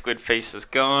Face. Squid Face is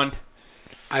gone.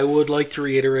 I would like to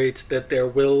reiterate that there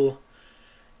will...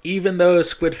 Even though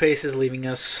Squid Face is leaving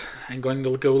us and going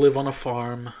to go live on a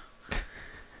farm,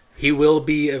 he will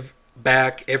be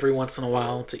back every once in a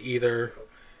while to either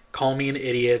call me an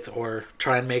idiot or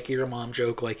try and make your mom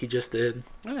joke like he just did.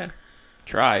 Yeah.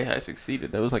 Try. I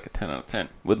succeeded. That was like a 10 out of 10.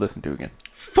 Would listen to again.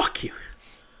 Fuck you.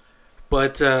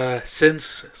 But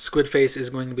since Squid Face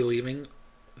is going to be leaving,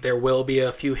 there will be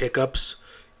a few hiccups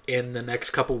in the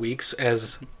next couple weeks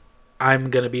as...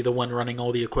 I'm going to be the one running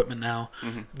all the equipment now.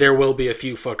 Mm-hmm. There will be a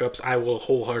few fuck-ups. I will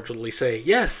wholeheartedly say,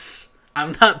 yes,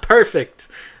 I'm not perfect.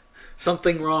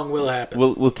 Something wrong will happen.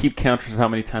 We'll keep counters of how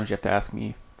many times you have to ask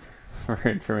me for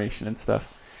information and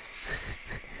stuff.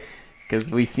 Because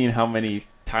we've seen how many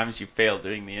times you failed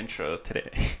doing the intro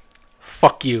today.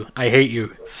 Fuck you. I hate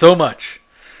you so much.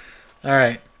 All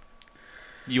right.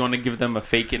 You want to give them a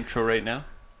fake intro right now?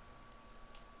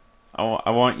 I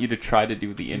want you to try to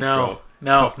do the intro.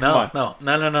 No. Come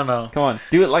on,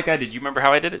 do it like I did. You remember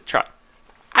how I did it? Try.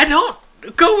 I don't.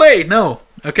 Go away. No.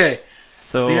 Okay.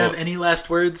 So, do you have any last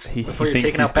words before you're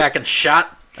taken out back and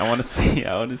shot? I want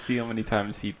to see how many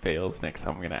times he fails next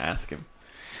time I'm going to ask him.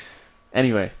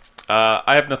 Anyway,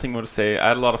 I have nothing more to say. I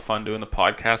had a lot of fun doing the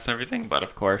podcast and everything, but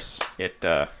of course, it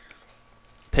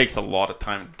takes a lot of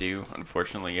time to do,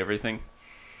 unfortunately, everything.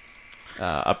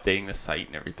 Updating the site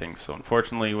and everything. So,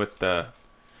 unfortunately, with the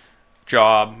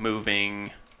job,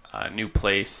 moving, new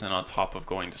place, and on top of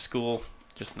going to school,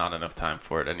 just not enough time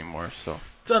for it anymore. So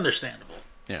it's understandable.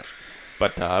 Yeah.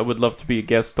 But I would love to be a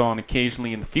guest on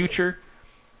occasionally in the future.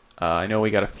 I know we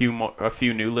got a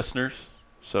few new listeners,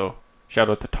 so shout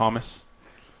out to Thomas.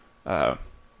 Yeah.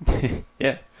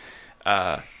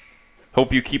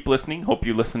 Hope you keep listening. Hope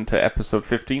you listen to episode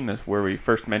 15. That's where we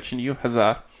first mentioned you.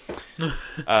 Huzzah.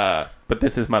 But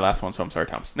this is my last one, so I'm sorry,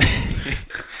 Thomas.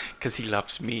 Because he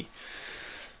loves me.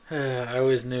 I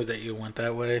always knew that you went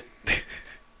that way.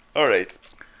 All right.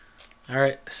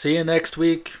 See you next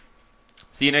week.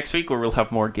 See you next week where we'll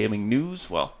have more gaming news.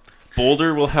 Well,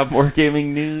 Boulder will have more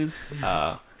gaming news.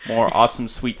 More awesome,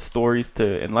 sweet stories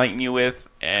to enlighten you with.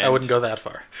 And I wouldn't go that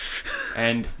far.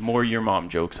 And more your mom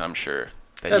jokes, I'm sure.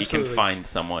 That Absolutely. You can find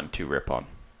someone to rip on.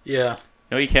 Yeah.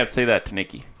 No, you can't say that to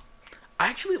Nikki. I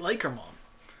actually like her mom.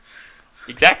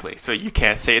 Exactly. So you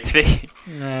can't say it today.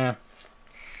 Nah.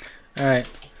 All right.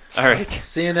 All right.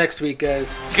 See you next week,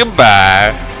 guys.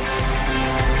 Goodbye.